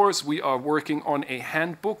 Of course, we are working on a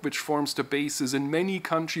handbook which forms the basis in many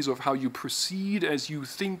countries of how you proceed as you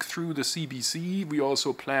think through the CBC. We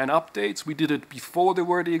also plan updates. We did it before there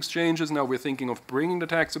were the exchanges. Now we're thinking of bringing the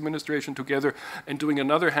tax administration together and doing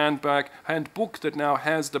another handbook that now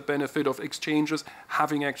has the benefit of exchanges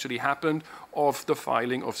having actually happened, of the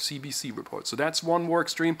filing of CBC reports. So that's one work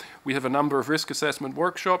stream. We have a number of risk assessment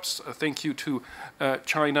workshops. Thank you to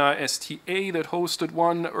China STA that hosted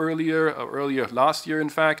one earlier last year, in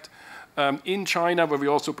fact. In China, where we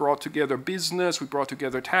also brought together business, we brought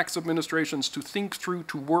together tax administrations to think through,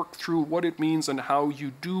 to work through what it means and how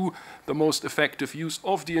you do the most effective use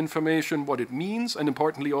of the information, what it means, and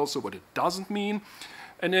importantly also what it doesn't mean.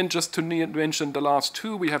 And then just to mention the last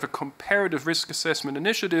two, we have a comparative risk assessment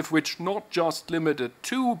initiative, which not just limited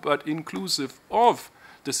to, but inclusive of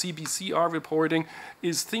the CBCR reporting,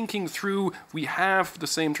 is thinking through, we have the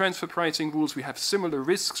same transfer pricing rules, we have similar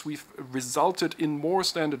risks, we've resulted in more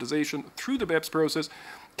standardization through the BEPS process.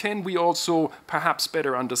 Can we also perhaps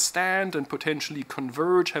better understand and potentially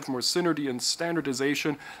converge, have more synergy and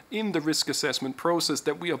standardization in the risk assessment process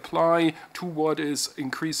that we apply to what is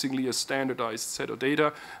increasingly a standardized set of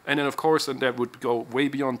data? And then, of course, and that would go way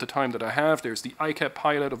beyond the time that I have, there's the ICAP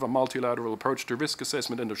pilot of a multilateral approach to risk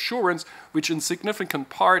assessment and assurance, which in significant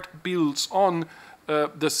part builds on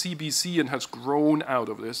the CBC and has grown out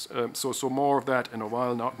of this. So more of that in a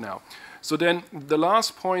while, not now. So then the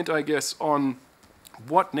last point, I guess, on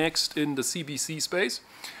what next in the CBC space.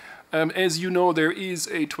 As you know, there is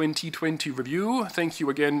a 2020 review. Thank you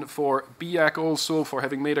again for BEAC also for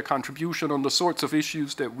having made a contribution on the sorts of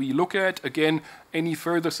issues that we look at. Again, any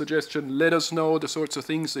further suggestion, let us know the sorts of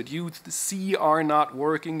things that you see are not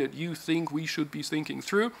working, that you think we should be thinking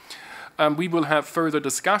through. We will have further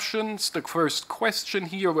discussions. The first question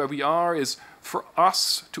here where we are is for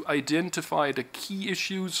us to identify the key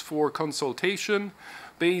issues for consultation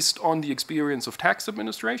based on the experience of tax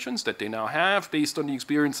administrations that they now have, based on the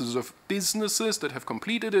experiences of businesses that have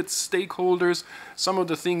completed it, stakeholders. Some of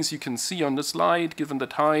the things you can see on the slide, given the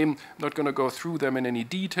time, I'm not going to go through them in any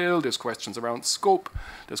detail. There's questions around scope,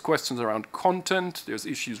 there's questions around content, there's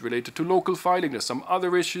issues related to local filing, there's some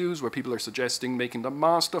other issues where people are suggesting making the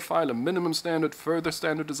master file a minimum standard, further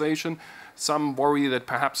standardization. Some worry that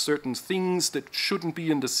perhaps certain things that shouldn't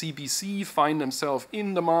be in the CBC find themselves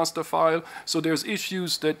in the master file. So there's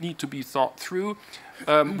issues that need to be thought through.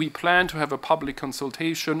 We plan to have a public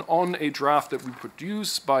consultation on a draft that we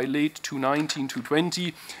produce by late 2019 to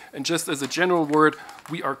 2020. And just as a general word,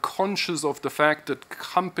 we are conscious of the fact that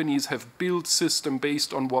companies have built system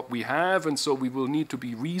based on what we have, and so we will need to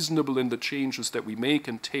be reasonable in the changes that we make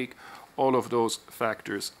and take all of those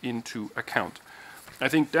factors into account. I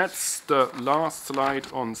think that's the last slide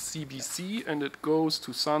on CBC, and it goes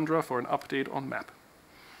to Sandra for an update on MAP.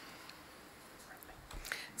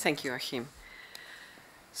 Thank you, Achim.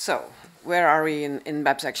 So, where are we in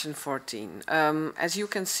BEPS Action 14? As you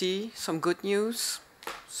can see, some good news,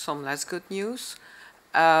 some less good news.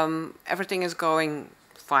 Everything is going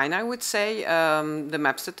fine, I would say. The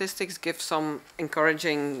MAP statistics give some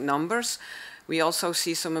encouraging numbers. We also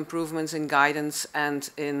see some improvements in guidance and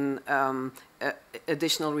in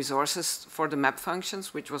additional resources for the MAP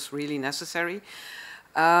functions, which was really necessary.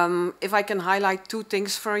 If I can highlight two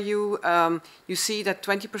things for you, you see that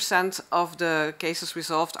 20% of the cases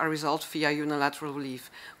resolved are resolved via unilateral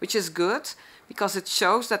relief, which is good because it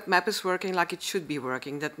shows that MAP is working like it should be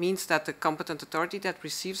working. That means that the competent authority that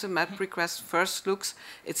receives a MAP request first looks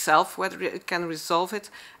itself whether it can resolve it,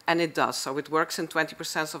 and it does. So it works in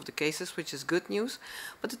 20% of the cases, which is good news.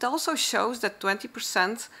 But it also shows that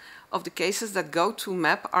 20% of the cases that go to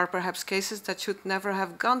MAP are perhaps cases that should never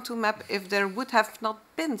have gone to MAP if there would have not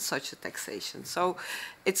been such a taxation. So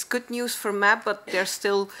it's good news for MAP, but there's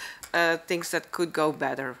still things that could go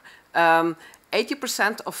better.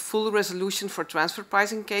 80% of full resolution for transfer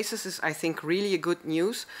pricing cases is, I think, really a good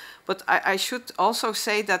news. But I should also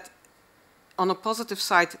say that on a positive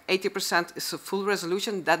side, 80% is a full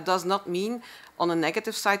resolution. That does not mean on a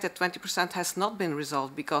negative side that 20% has not been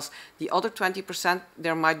resolved, because the other 20%,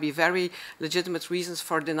 there might be very legitimate reasons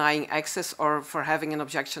for denying access or for having an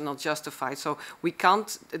objection not justified. So we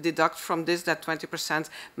can't deduct from this that 20%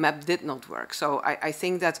 MAP did not work. So I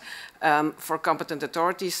think that for competent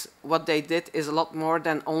authorities, what they did is a lot more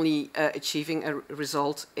than only achieving a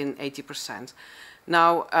result in 80%.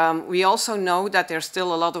 Now, we also know that there's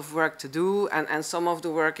still a lot of work to do, and some of the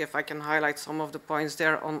work, if I can highlight some of the points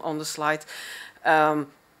there on the slide,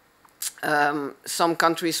 some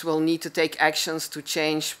countries will need to take actions to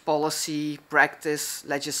change policy, practice,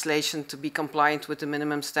 legislation to be compliant with the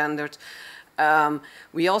minimum standard.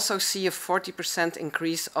 We also see a 40%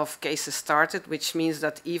 increase of cases started, which means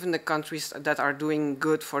that even the countries that are doing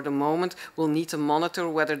good for the moment will need to monitor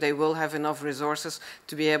whether they will have enough resources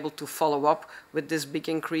to be able to follow up with this big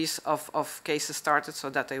increase of cases started, so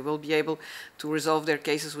that they will be able to resolve their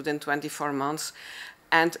cases within 24 months.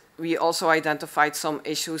 And we also identified some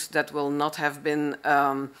issues that will not have been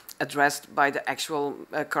addressed by the actual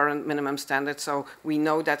current minimum standard. So we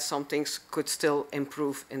know that some things could still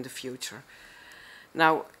improve in the future.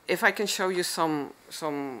 Now, if I can show you some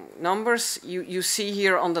numbers, you see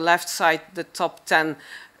here on the left side the top 10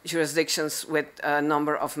 jurisdictions with a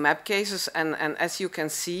number of MAP cases. And as you can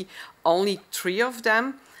see, only 3 of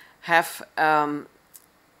them have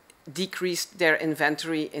decreased their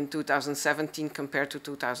inventory in 2017 compared to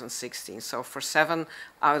 2016. So for 7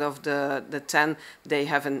 out of the 10, they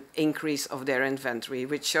have an increase of their inventory,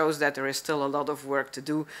 which shows that there is still a lot of work to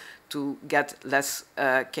do to get less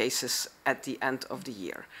cases at the end of the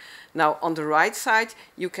year. Now, on the right side,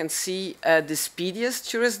 you can see the speediest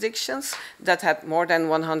jurisdictions that had more than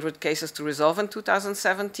 100 cases to resolve in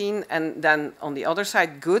 2017. And then on the other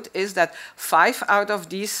side, good is that 5 out of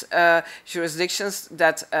these jurisdictions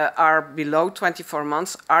that are below 24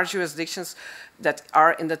 months are jurisdictions that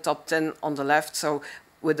are in the top 10 on the left. So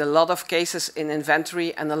with a lot of cases in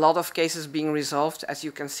inventory and a lot of cases being resolved, as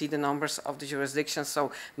you can see the numbers of the jurisdictions.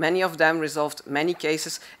 So many of them resolved many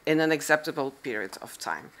cases in an acceptable period of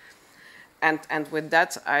time. And with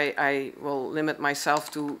that, I will limit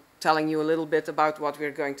myself to telling you a little bit about what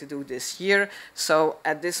we're going to do this year. So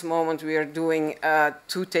at this moment, we are doing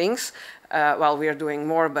 2 things. Well, we are doing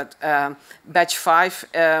more, but batch 5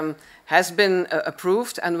 has been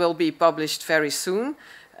approved and will be published very soon,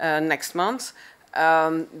 next month.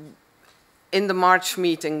 In the March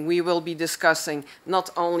meeting, we will be discussing not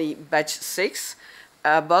only batch 6,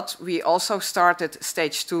 but we also started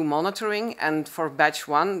stage 2 monitoring, and for batch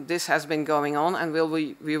 1, this has been going on, and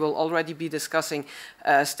we will already be discussing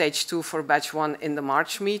stage 2 for batch 1 in the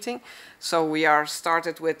March meeting. So we are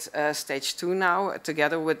started with stage 2 now,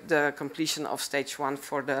 together with the completion of stage 1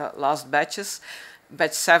 for the last batches.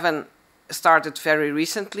 Batch 7 started very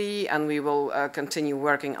recently, and we will continue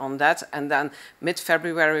working on that. And then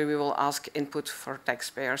mid-February, we will ask input for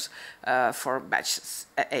taxpayers for batch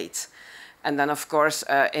 8. And then, of course,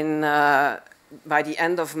 by the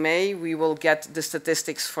end of May, we will get the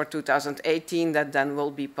statistics for 2018 that then will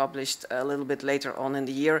be published a little bit later on in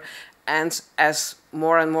the year. And as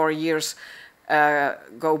more and more years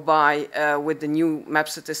go by with the new map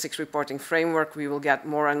statistics reporting framework, we will get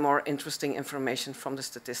more and more interesting information from the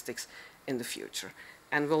statistics in the future.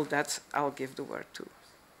 And with that, I'll give the word to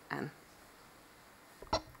Anne.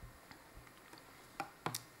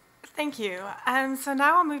 Thank you. So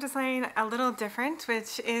now I'll move to something a little different,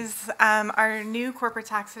 which is our new corporate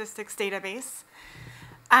tax statistics database.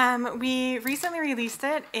 We recently released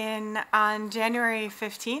it on January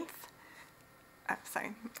 15th. Oh,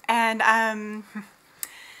 sorry. And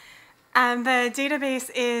the database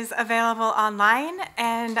is available online,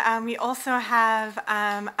 and we also have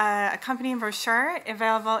a accompanying brochure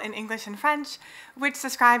available in English and French, which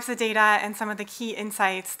describes the data and some of the key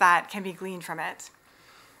insights that can be gleaned from it.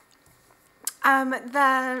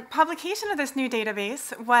 The publication of this new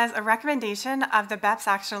database was a recommendation of the BEPS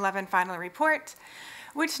Action 11 final report,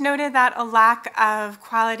 which noted that a lack of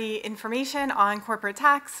quality information on corporate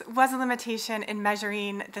tax was a limitation in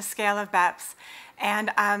measuring the scale of BEPS and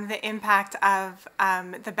the impact of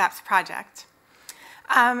the BEPS project.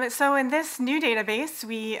 So in this new database,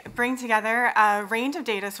 we bring together a range of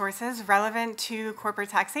data sources relevant to corporate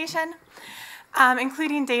taxation,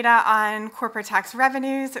 including data on corporate tax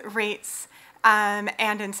revenues, rates,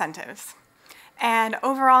 and incentives. And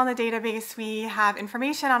overall in the database, we have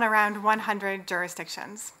information on around 100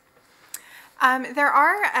 jurisdictions. There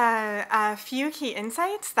are a few key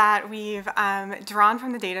insights that we've drawn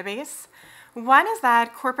from the database. One is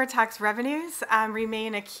that corporate tax revenues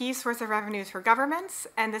remain a key source of revenues for governments,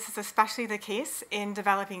 and this is especially the case in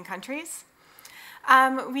developing countries.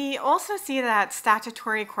 We also see that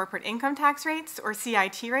statutory corporate income tax rates, or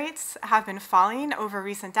CIT rates, have been falling over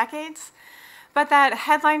recent decades, but that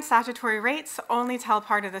headline statutory rates only tell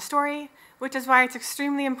part of the story, which is why it's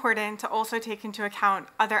extremely important to also take into account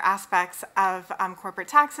other aspects of corporate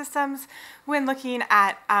tax systems when looking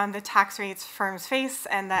at the tax rates firms face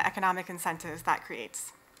and the economic incentives that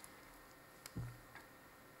creates.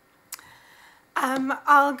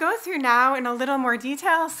 I'll go through now in a little more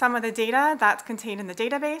detail some of the data that's contained in the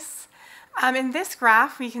database. In this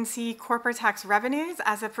graph, we can see corporate tax revenues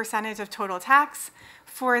as a percentage of total tax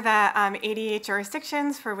for the 88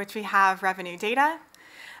 jurisdictions for which we have revenue data.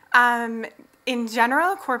 In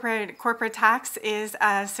general, corporate tax is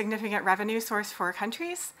a significant revenue source for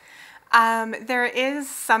countries. There is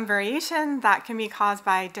some variation that can be caused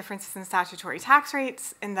by differences in statutory tax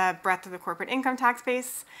rates, in the breadth of the corporate income tax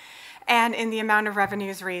base, and in the amount of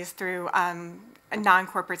revenues raised through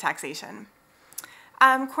non-corporate taxation.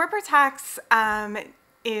 Corporate tax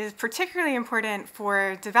is particularly important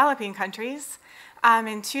for developing countries.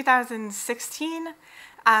 In 2016,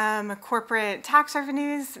 corporate tax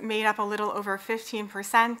revenues made up a little over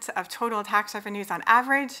 15% of total tax revenues on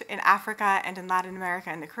average in Africa and in Latin America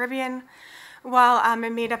and the Caribbean, while it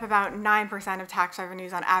made up about 9% of tax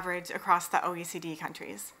revenues on average across the OECD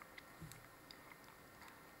countries.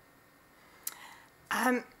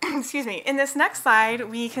 Excuse me. In this next slide,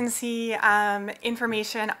 we can see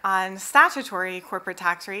information on statutory corporate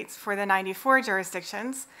tax rates for the 94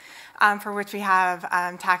 jurisdictions for which we have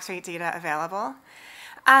tax rate data available.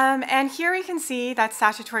 And here we can see that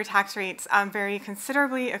statutory tax rates vary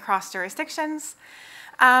considerably across jurisdictions.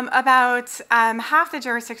 About half the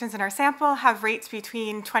jurisdictions in our sample have rates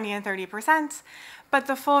between 20 and 30%, but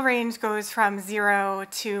the full range goes from 0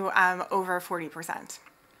 to over 40%.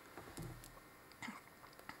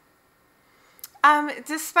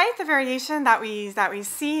 Despite the variation that we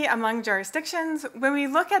see among jurisdictions, when we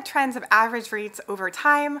look at trends of average rates over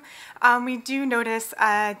time, we do notice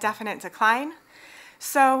a definite decline.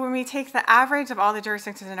 So when we take the average of all the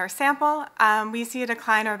jurisdictions in our sample, we see a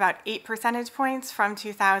decline of about 8 percentage points from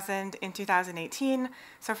 2000 in 2018,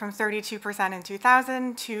 so from 32% in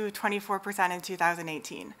 2000 to 24% in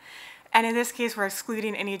 2018. And in this case, we're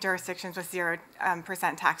excluding any jurisdictions with 0%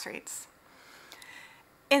 tax rates.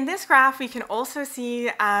 In this graph, we can also see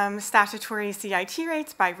statutory CIT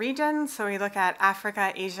rates by region. So we look at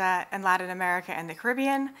Africa, Asia, and Latin America, and the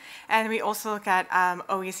Caribbean. And we also look at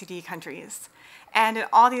OECD countries. And in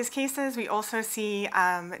all these cases, we also see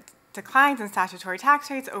declines in statutory tax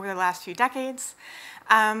rates over the last few decades.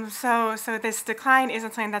 So this decline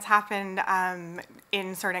isn't something that's happened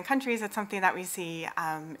in certain countries. It's something that we see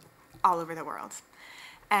all over the world.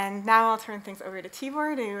 And now I'll turn things over to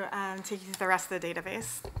Tibor to take you through the rest of the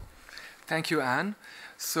database. Thank you, Anne.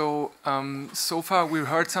 So, so far we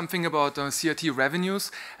heard something about CRT revenues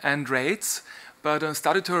and rates, but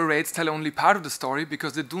statutory rates tell only part of the story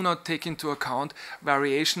because they do not take into account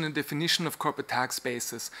variation in definition of corporate tax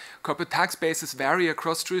bases. Corporate tax bases vary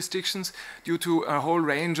across jurisdictions due to a whole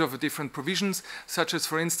range of different provisions, such as,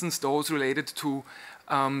 for instance, those related to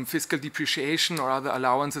fiscal depreciation or other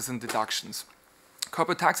allowances and deductions.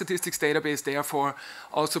 Corporate Tax Statistics Database, therefore,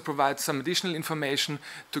 also provides some additional information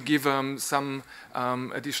to give some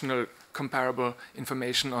additional comparable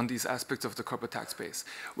information on these aspects of the corporate tax base.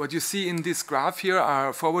 What you see in this graph here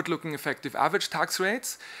are forward-looking effective average tax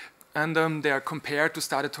rates, and they are compared to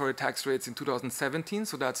statutory tax rates in 2017,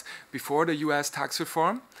 so that's before the US tax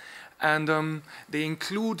reform. And they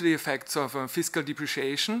include the effects of fiscal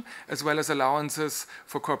depreciation, as well as allowances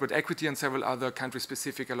for corporate equity and several other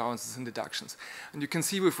country-specific allowances and deductions. And you can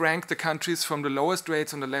see we've ranked the countries from the lowest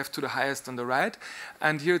rates on the left to the highest on the right.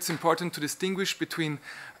 And here it's important to distinguish between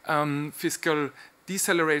fiscal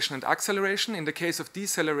deceleration and acceleration. In the case of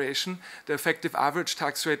deceleration, the effective average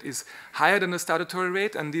tax rate is higher than the statutory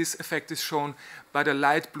rate, and this effect is shown by the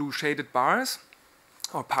light blue shaded bars,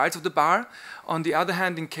 or parts of the bar. On the other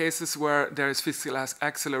hand, in cases where there is fiscal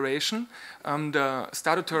acceleration, the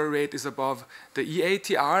statutory rate is above the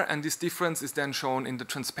EATR, and this difference is then shown in the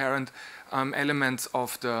transparent elements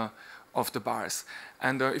of the bars.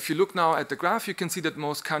 And if you look now at the graph, you can see that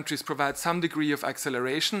most countries provide some degree of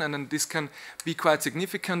acceleration, and then this can be quite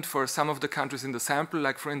significant for some of the countries in the sample,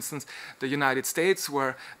 like for instance the United States,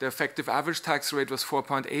 where the effective average tax rate was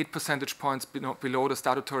 4.8 percentage points below the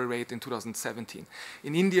statutory rate in 2017.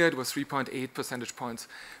 In India, it was 3.8 percentage points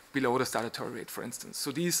below the statutory rate, for instance.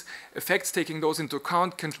 So these effects, taking those into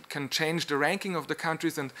account, can change the ranking of the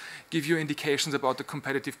countries and give you indications about the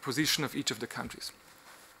competitive position of each of the countries.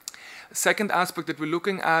 Second aspect that we're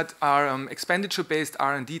looking at are expenditure-based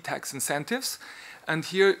R&D tax incentives. And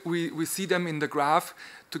here we see them in the graph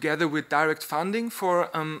together with direct funding for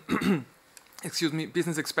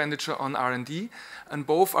business expenditure on R&D. And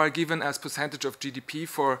both are given as percentage of GDP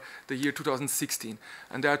for the year 2016.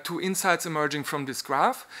 And there are two insights emerging from this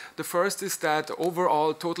graph. The first is that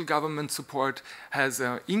overall total government support has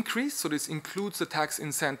increased. So this includes the tax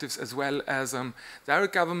incentives as well as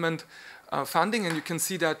direct government funding, and you can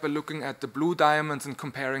see that by looking at the blue diamonds and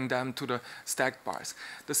comparing them to the stacked bars.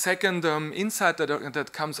 The second insight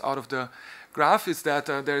that comes out of the graph is that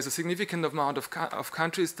there is a significant amount of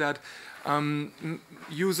countries that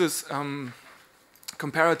uses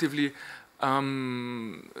comparatively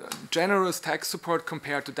generous tax support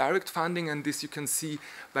compared to direct funding, and this you can see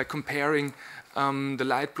by comparing the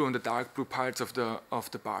light blue and the dark blue parts of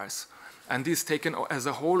the bars. And this taken as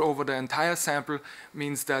a whole over the entire sample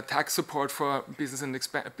means that tax support for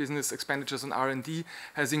business expenditures on R&D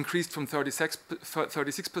has increased from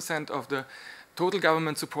 36% of the total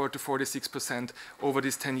government support to 46% over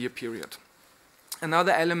this 10-year period.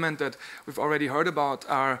 Another element that we've already heard about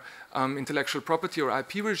are intellectual property or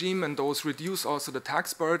IP regime, and those reduce also the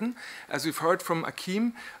tax burden. As we've heard from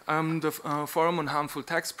Akim, the Forum on Harmful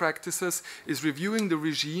Tax Practices is reviewing the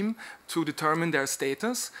regime to determine their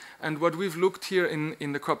status. And what we've looked here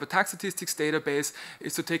in the Corporate Tax Statistics Database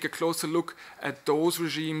is to take a closer look at those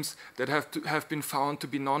regimes that have been found to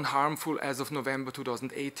be non-harmful as of November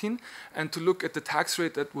 2018, and to look at the tax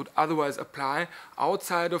rate that would otherwise apply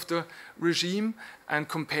outside of the regime and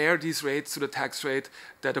compare these rates to the tax rate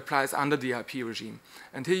that applies under the IP regime.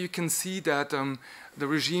 And here you can see that the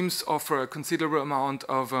regimes offer a considerable amount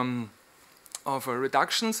of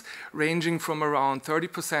reductions, ranging from around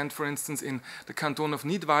 30%, for instance, in the canton of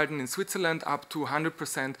Nidwalden in Switzerland, up to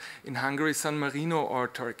 100% in Hungary, San Marino, or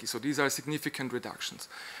Turkey. So these are significant reductions.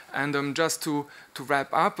 And just to wrap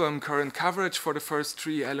up, current coverage for the first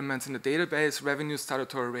three elements in the database, revenue,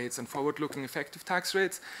 statutory rates, and forward-looking effective tax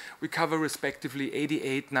rates, we cover respectively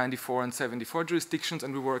 88, 94, and 74 jurisdictions,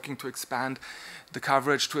 and we're working to expand the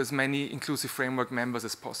coverage to as many inclusive framework members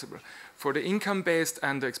as possible. For the income-based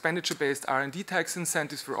and the expenditure-based R&D tax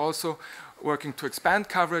incentives, we're also working to expand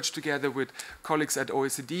coverage together with colleagues at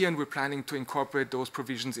OECD, and we're planning to incorporate those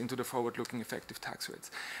provisions into the forward-looking effective tax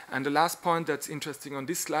rates. And the last point that's interesting on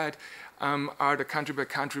this slide are the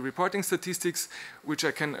country-by-country reporting statistics, which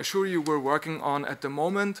I can assure you we're working on at the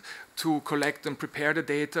moment to collect and prepare the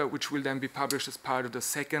data, which will then be published as part of the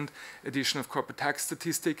second edition of Corporate Tax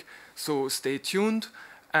Statistic. So stay tuned.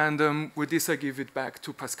 And with this, I give it back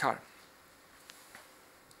to Pascal.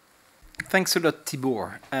 Thanks a lot,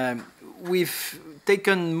 Tibor. We've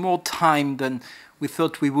taken more time than we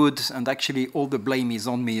thought we would, and actually all the blame is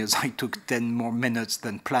on me as I took 10 more minutes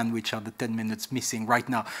than planned, which are the 10 minutes missing right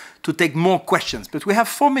now, to take more questions. But we have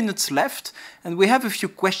 4 minutes left, and we have a few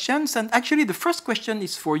questions. And actually the first question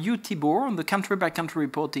is for you, Tibor, on the country-by-country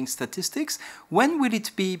reporting statistics. When will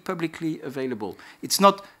it be publicly available? It's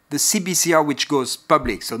not the CBCR which goes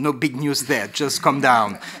public, so no big news there, just calm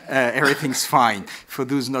down, everything's fine. For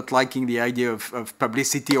those not liking the idea of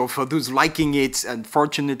publicity, or for those liking it,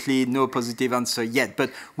 unfortunately no positive answer yet,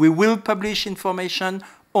 but we will publish information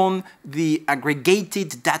on the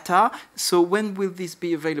aggregated data. So when will this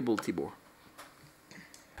be available, Tibor?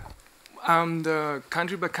 The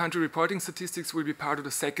country-by-country reporting statistics will be part of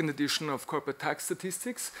the second edition of Corporate Tax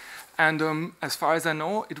Statistics, and as far as I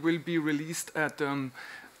know, it will be released at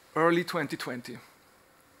early 2020.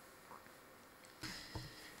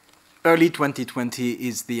 Early 2020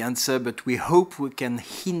 is the answer, but we hope we can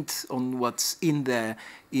hint on what's in there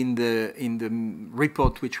in the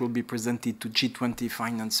report, which will be presented to G20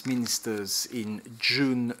 finance ministers in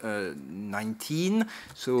June 19.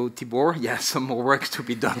 So Tibor, yeah, some more work to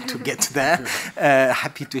be done to get there.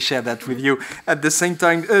 Happy to share that with you at the same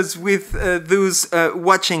time as with those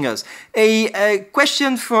watching us. A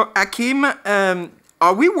question for Hakim.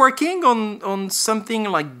 Are we working on something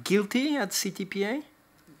like guilty at CTPA?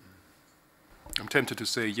 I'm tempted to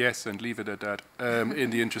say yes and leave it at that in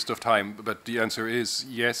the interest of time, but the answer is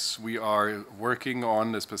yes, we are working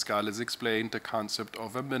on, as Pascal has explained, the concept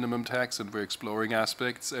of a minimum tax, and we're exploring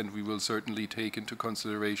aspects, and we will certainly take into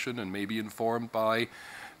consideration and maybe informed by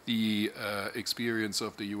the experience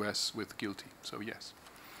of the US with guilty, so yes.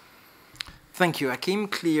 Thank you, Hakim.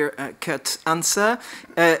 Clear-cut answer.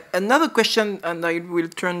 Another question, and I will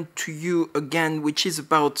turn to you again, which is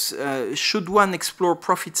about should one explore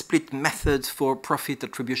profit split methods for profit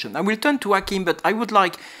attribution? I will turn to Hakim, but I would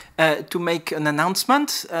like to make an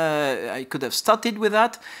announcement. I could have started with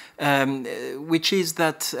that, which is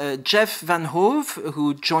that Jeff Van Hove,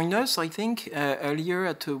 who joined us, I think, earlier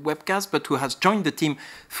at a webcast, but who has joined the team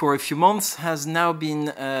for a few months, has now been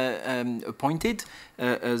appointed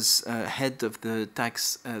as head of the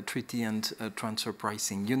tax treaty and transfer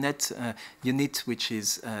pricing unit, which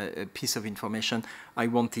is a piece of information I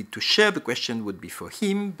wanted to share. The question would be for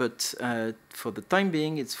him, but for the time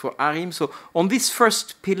being, it's for Arim. So on this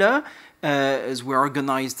first pillar, as we're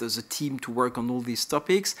organized as a team to work on all these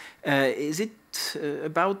topics, is it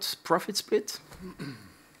about profit split?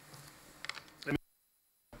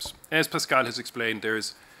 As Pascal has explained,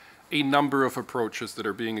 there's a number of approaches that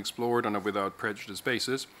are being explored on a without prejudice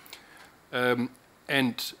basis.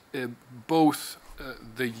 Both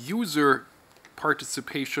the user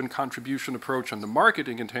participation contribution approach and the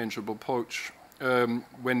marketing intangible approach,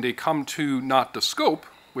 when they come to not the scope,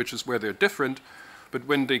 which is where they're different, but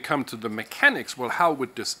when they come to the mechanics, well, how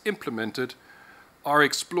would this implement it, are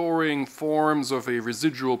exploring forms of a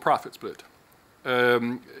residual profit split.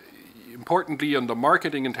 Importantly, on the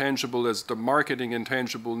marketing intangible, as the marketing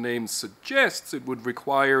intangible name suggests, it would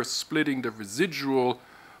require splitting the residual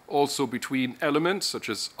also between elements such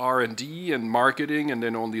as R&D and marketing, and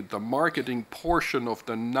then only the marketing portion of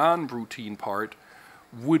the non-routine part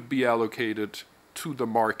would be allocated to the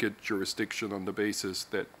market jurisdiction on the basis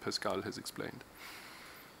that Pascal has explained.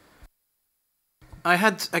 I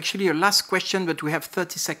had actually a last question, but we have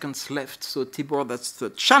 30 seconds left. So Tibor, that's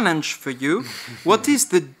the challenge for you. What is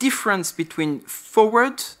the difference between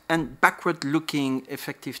forward and backward-looking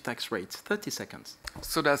effective tax rates? 30 seconds.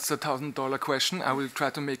 So that's a $1,000 question. I will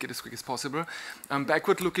try to make it as quick as possible.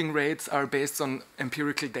 Backward-looking rates are based on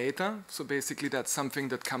empirical data. So basically that's something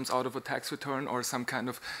that comes out of a tax return or some kind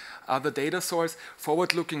of other data source.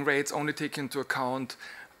 Forward-looking rates only take into account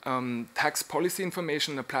tax policy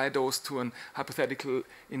information and apply those to a hypothetical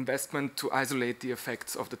investment to isolate the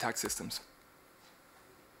effects of the tax systems.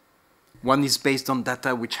 One is based on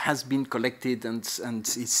data which has been collected and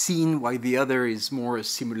is seen, while the other is more a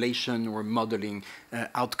simulation or modeling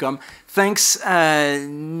outcome. Thanks,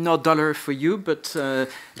 no dollar for you, but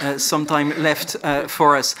some time left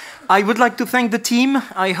for us. I would like to thank the team.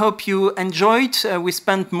 I hope you enjoyed. We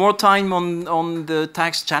spent more time on the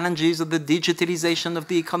tax challenges of the digitalization of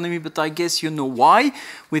the economy, but I guess you know why.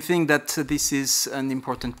 We think that this is an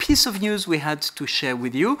important piece of news we had to share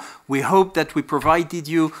with you. We hope that we provided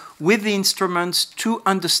you with the instruments to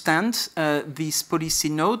understand this policy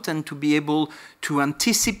note and to be able to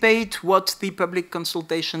anticipate what the public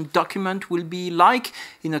consultation document will be like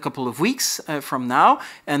in a couple of weeks from now.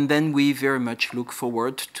 And then we very much look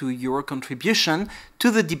forward to your contribution to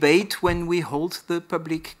the debate when we hold the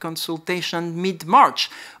public consultation mid-March.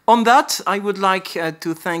 On that, I would like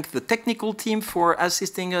to thank the technical team for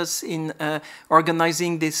assisting us in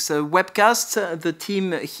organizing this webcast, the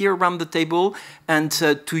team here around the table, and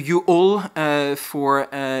to you all for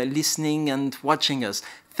listening and watching us.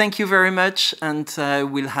 Thank you very much, and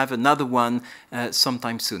we'll have another one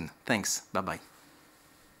sometime soon. Thanks. Bye-bye.